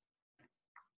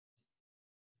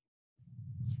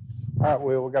 All right,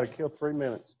 Will, we got to kill 3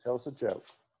 minutes. Tell us a joke.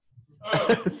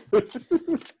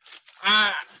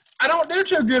 I don't do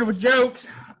too good with jokes.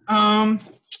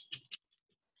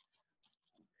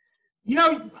 You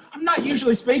know, I'm not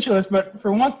usually speechless, but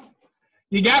for once,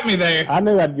 you got me there. I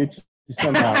knew I'd get you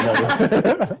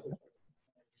somehow.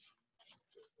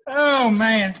 Oh,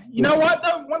 man. You know what,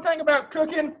 though? One thing about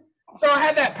cooking, so I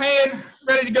had that pan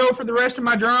ready to go for the rest of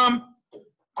my drum.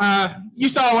 You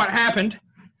saw what happened.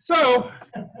 So,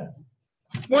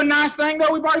 one nice thing,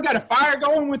 though, we've already got a fire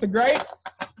going with the grate.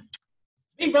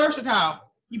 Be versatile.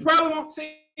 You probably won't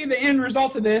see the end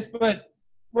result of this, but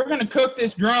we're going to cook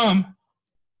this drum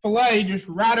filet just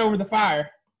right over the fire.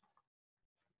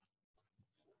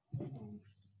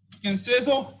 It's going to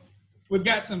sizzle. We've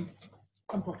got some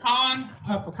pecan.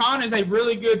 Pecan is a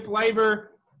really good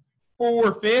flavor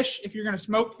for fish. If you're going to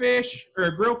smoke fish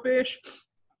or grill fish,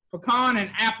 pecan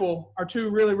and apple are two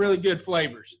really, really good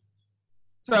flavors.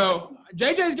 So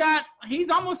he's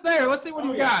almost there. Let's see what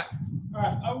he got. All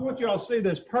right, I want you all to see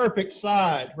this perfect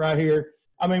side right here.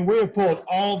 I mean, we have pulled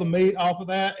all the meat off of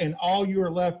that, and all you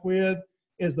are left with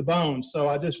is the bones. So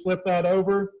I just flip that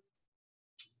over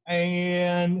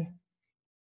and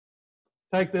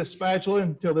take this spatula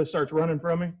until this starts running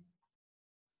from me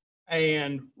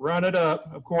and run it up.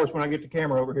 Of course, when I get the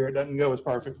camera over here, it doesn't go as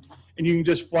perfect. And you can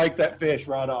just flake that fish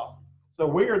right off. So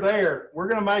we are there. We're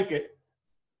going to make it.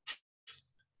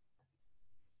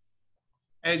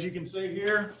 As you can see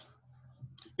here,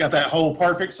 got that whole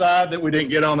perfect side that we didn't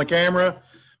get on the camera,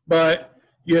 but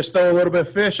you just throw a little bit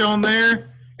of fish on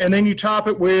there, and then you top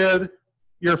it with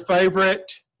your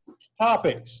favorite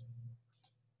toppings.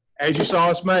 As you saw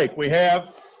us make, we have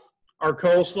our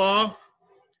coleslaw.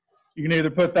 You can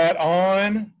either put that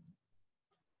on,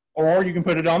 or you can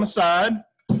put it on the side.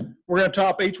 We're going to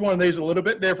top each one of these a little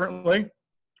bit differently.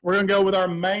 We're going to go with our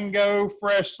mango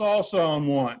fresh salsa on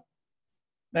one.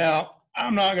 Now,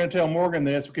 I'm not going to tell Morgan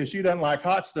this because she doesn't like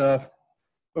hot stuff,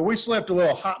 but we slipped a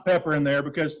little hot pepper in there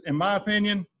because, in my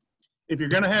opinion, if you're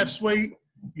going to have sweet,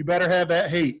 you better have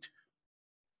that heat.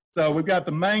 So we've got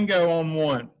the mango on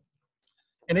one.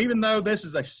 And even though this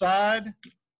is a side,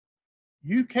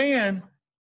 you can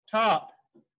top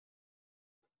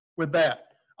with that.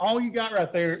 All you got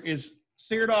right there is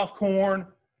seared off corn,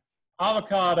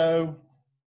 avocado,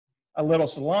 a little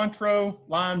cilantro,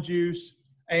 lime juice,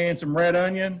 and some red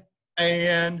onion.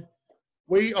 And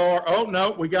we are, oh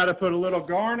no, we got to put a little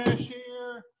garnish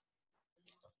here.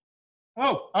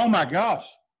 Oh my gosh.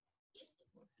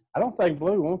 I don't think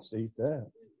Blue wants to eat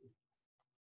that.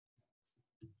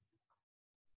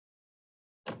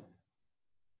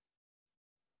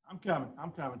 I'm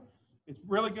coming. It's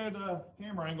really good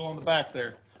camera angle on the back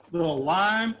there. Little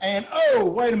lime and, oh,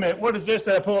 wait a minute. What is this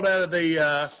that I pulled out of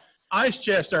the ice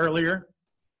chest earlier?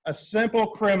 A simple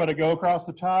crema to go across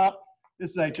the top.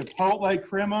 This is a chipotle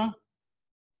crema.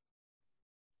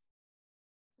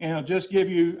 And it'll just give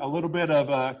you a little bit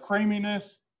of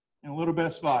creaminess and a little bit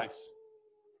of spice.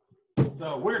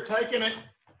 So we're taking it.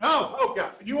 Oh,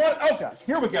 God. You want it? Okay,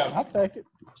 here we go. I'll take it.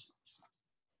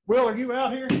 Will, are you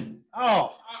out here?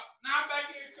 Oh. Now I'm back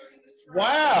here cooking this.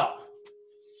 Wow.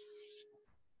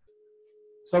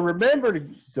 So remember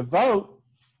to vote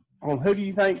on who do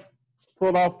you think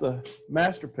pulled off the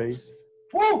masterpiece.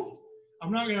 Woo!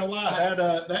 I'm not gonna lie,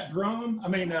 that drum,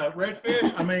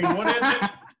 redfish, what is it?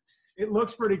 It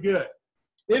looks pretty good.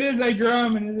 It is a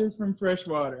drum, and it is from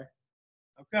freshwater.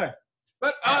 Okay.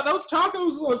 But those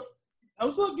tacos look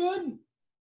good.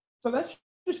 So that's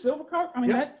just silver carp.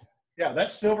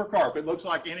 That's silver carp. It looks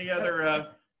like any other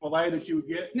fillet that you would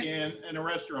get in a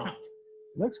restaurant.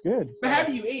 Looks good. So how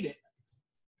do you eat it?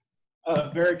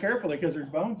 Very carefully because there's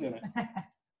bones in it.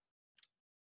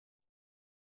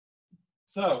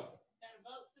 So,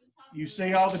 you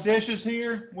see all the dishes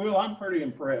here? Will, I'm pretty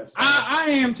impressed. I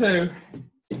am too.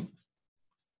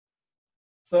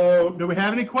 So, do we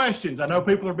have any questions? I know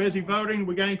people are busy voting.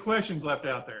 We got any questions left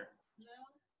out there?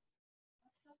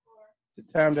 Is it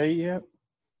time to eat yet?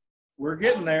 We're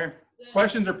getting there.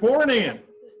 Questions are pouring in.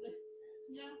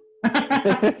 My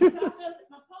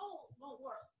poll won't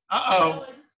work. Uh-oh. So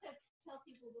I just have to tell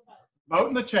people to vote. Vote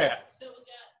in the chat. So we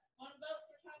got one vote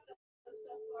for Taco so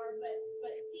far,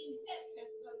 but Team Tech has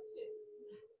to vote too.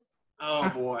 Oh,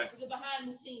 boy. The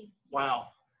behind the scenes. Wow.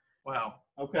 Wow.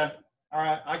 Okay. All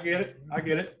right. I get it. I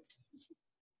get it.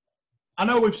 I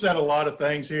know we've said a lot of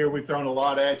things here. We've thrown a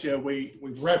lot at you. We've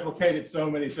replicated so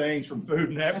many things from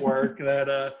Food Network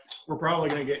that we're probably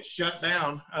going to get shut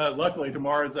down. Luckily,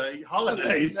 tomorrow's a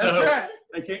holiday, so That's right.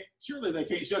 they can't. Surely they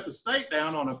can't shut the state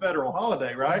down on a federal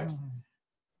holiday, right?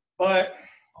 But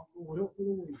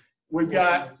we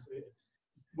got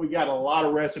a lot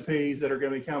of recipes that are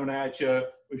going to be coming at you.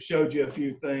 We've showed you a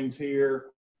few things here.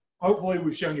 Hopefully,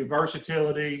 we've shown you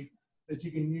versatility, that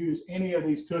you can use any of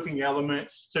these cooking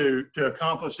elements to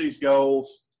accomplish these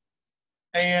goals.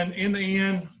 And in the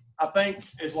end, I think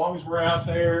as long as we're out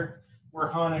there, we're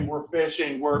hunting, we're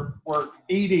fishing, we're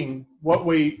eating what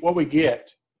we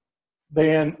get,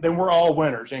 then we're all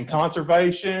winners in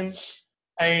conservation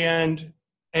and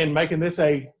making this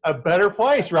a better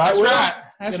place, right? That's right.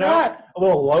 That's right. A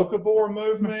little locavore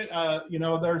movement.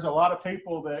 There's a lot of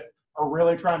people that are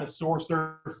really trying to source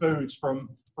their foods from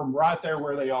right there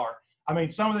where they are. I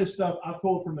mean, some of this stuff I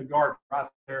pulled from the garden right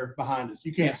there behind us.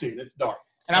 You can't see it. It's dark.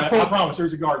 And I promise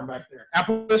there's a garden back there. I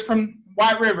pulled this from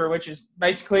White River, which is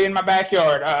basically in my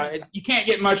backyard. You can't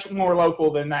get much more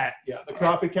local than that. Yeah, the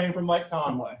crappie came from Lake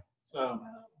Conway. So,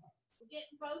 We're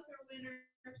getting both our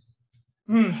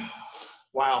winners.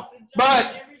 wow. Good job,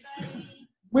 But- everybody.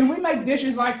 When we make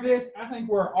dishes like this, I think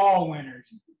we're all winners.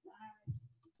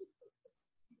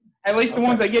 At least the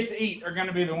ones that get to eat are going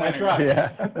to be the winners. That's right.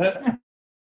 Yeah.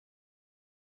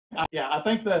 Yeah, I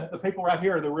think the people right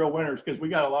here are the real winners because we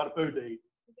got a lot of food to eat.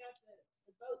 We got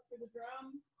the vote for the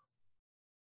drum.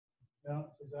 No,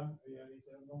 it says he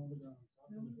said I'm going to the drum.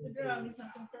 The drum, he's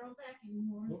not going to throw it back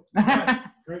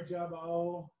anymore. Great job,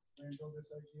 all. Enjoyed this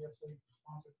AGFC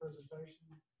sponsored presentation.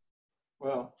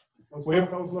 Well, Those We-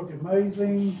 tacos look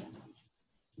amazing.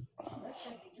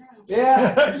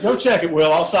 Yeah. go check it,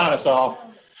 Will. I'll sign us off.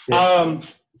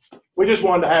 We just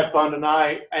wanted to have fun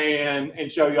tonight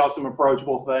and show y'all some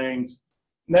approachable things.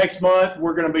 Next month,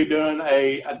 we're going to be doing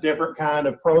a different kind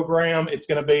of program. It's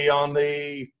going to be on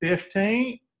the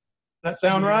 15th. That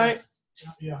sound right?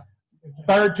 Yeah.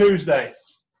 Third Tuesdays.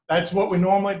 That's what we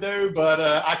normally do, but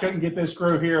I couldn't get this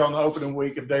crew here on the opening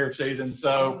week of deer season,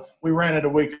 so we ran it a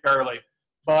week early.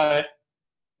 But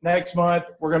next month,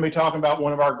 we're going to be talking about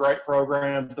one of our great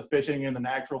programs, the Fishing in the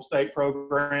Natural State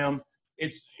program.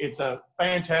 It's a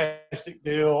fantastic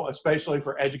deal, especially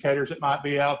for educators that might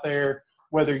be out there,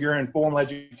 whether you're in formal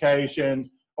education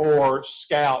or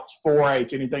scouts,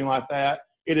 4-H, anything like that.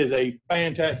 It is a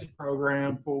fantastic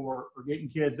program for getting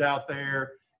kids out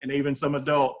there and even some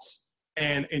adults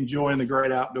and enjoying the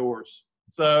great outdoors.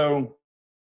 So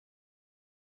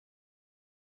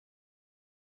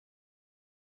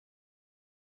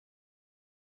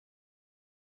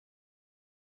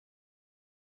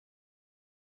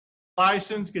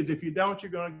license, because if you don't,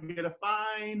 you're going to get a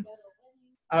fine.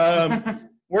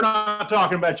 We're not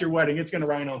talking about your wedding. It's going to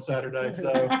rain on Saturday.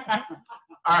 So,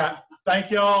 all right.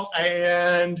 Thank y'all,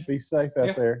 and Be safe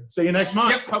out there. see you next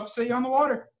month. Yep. Hope to see you on the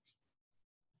water.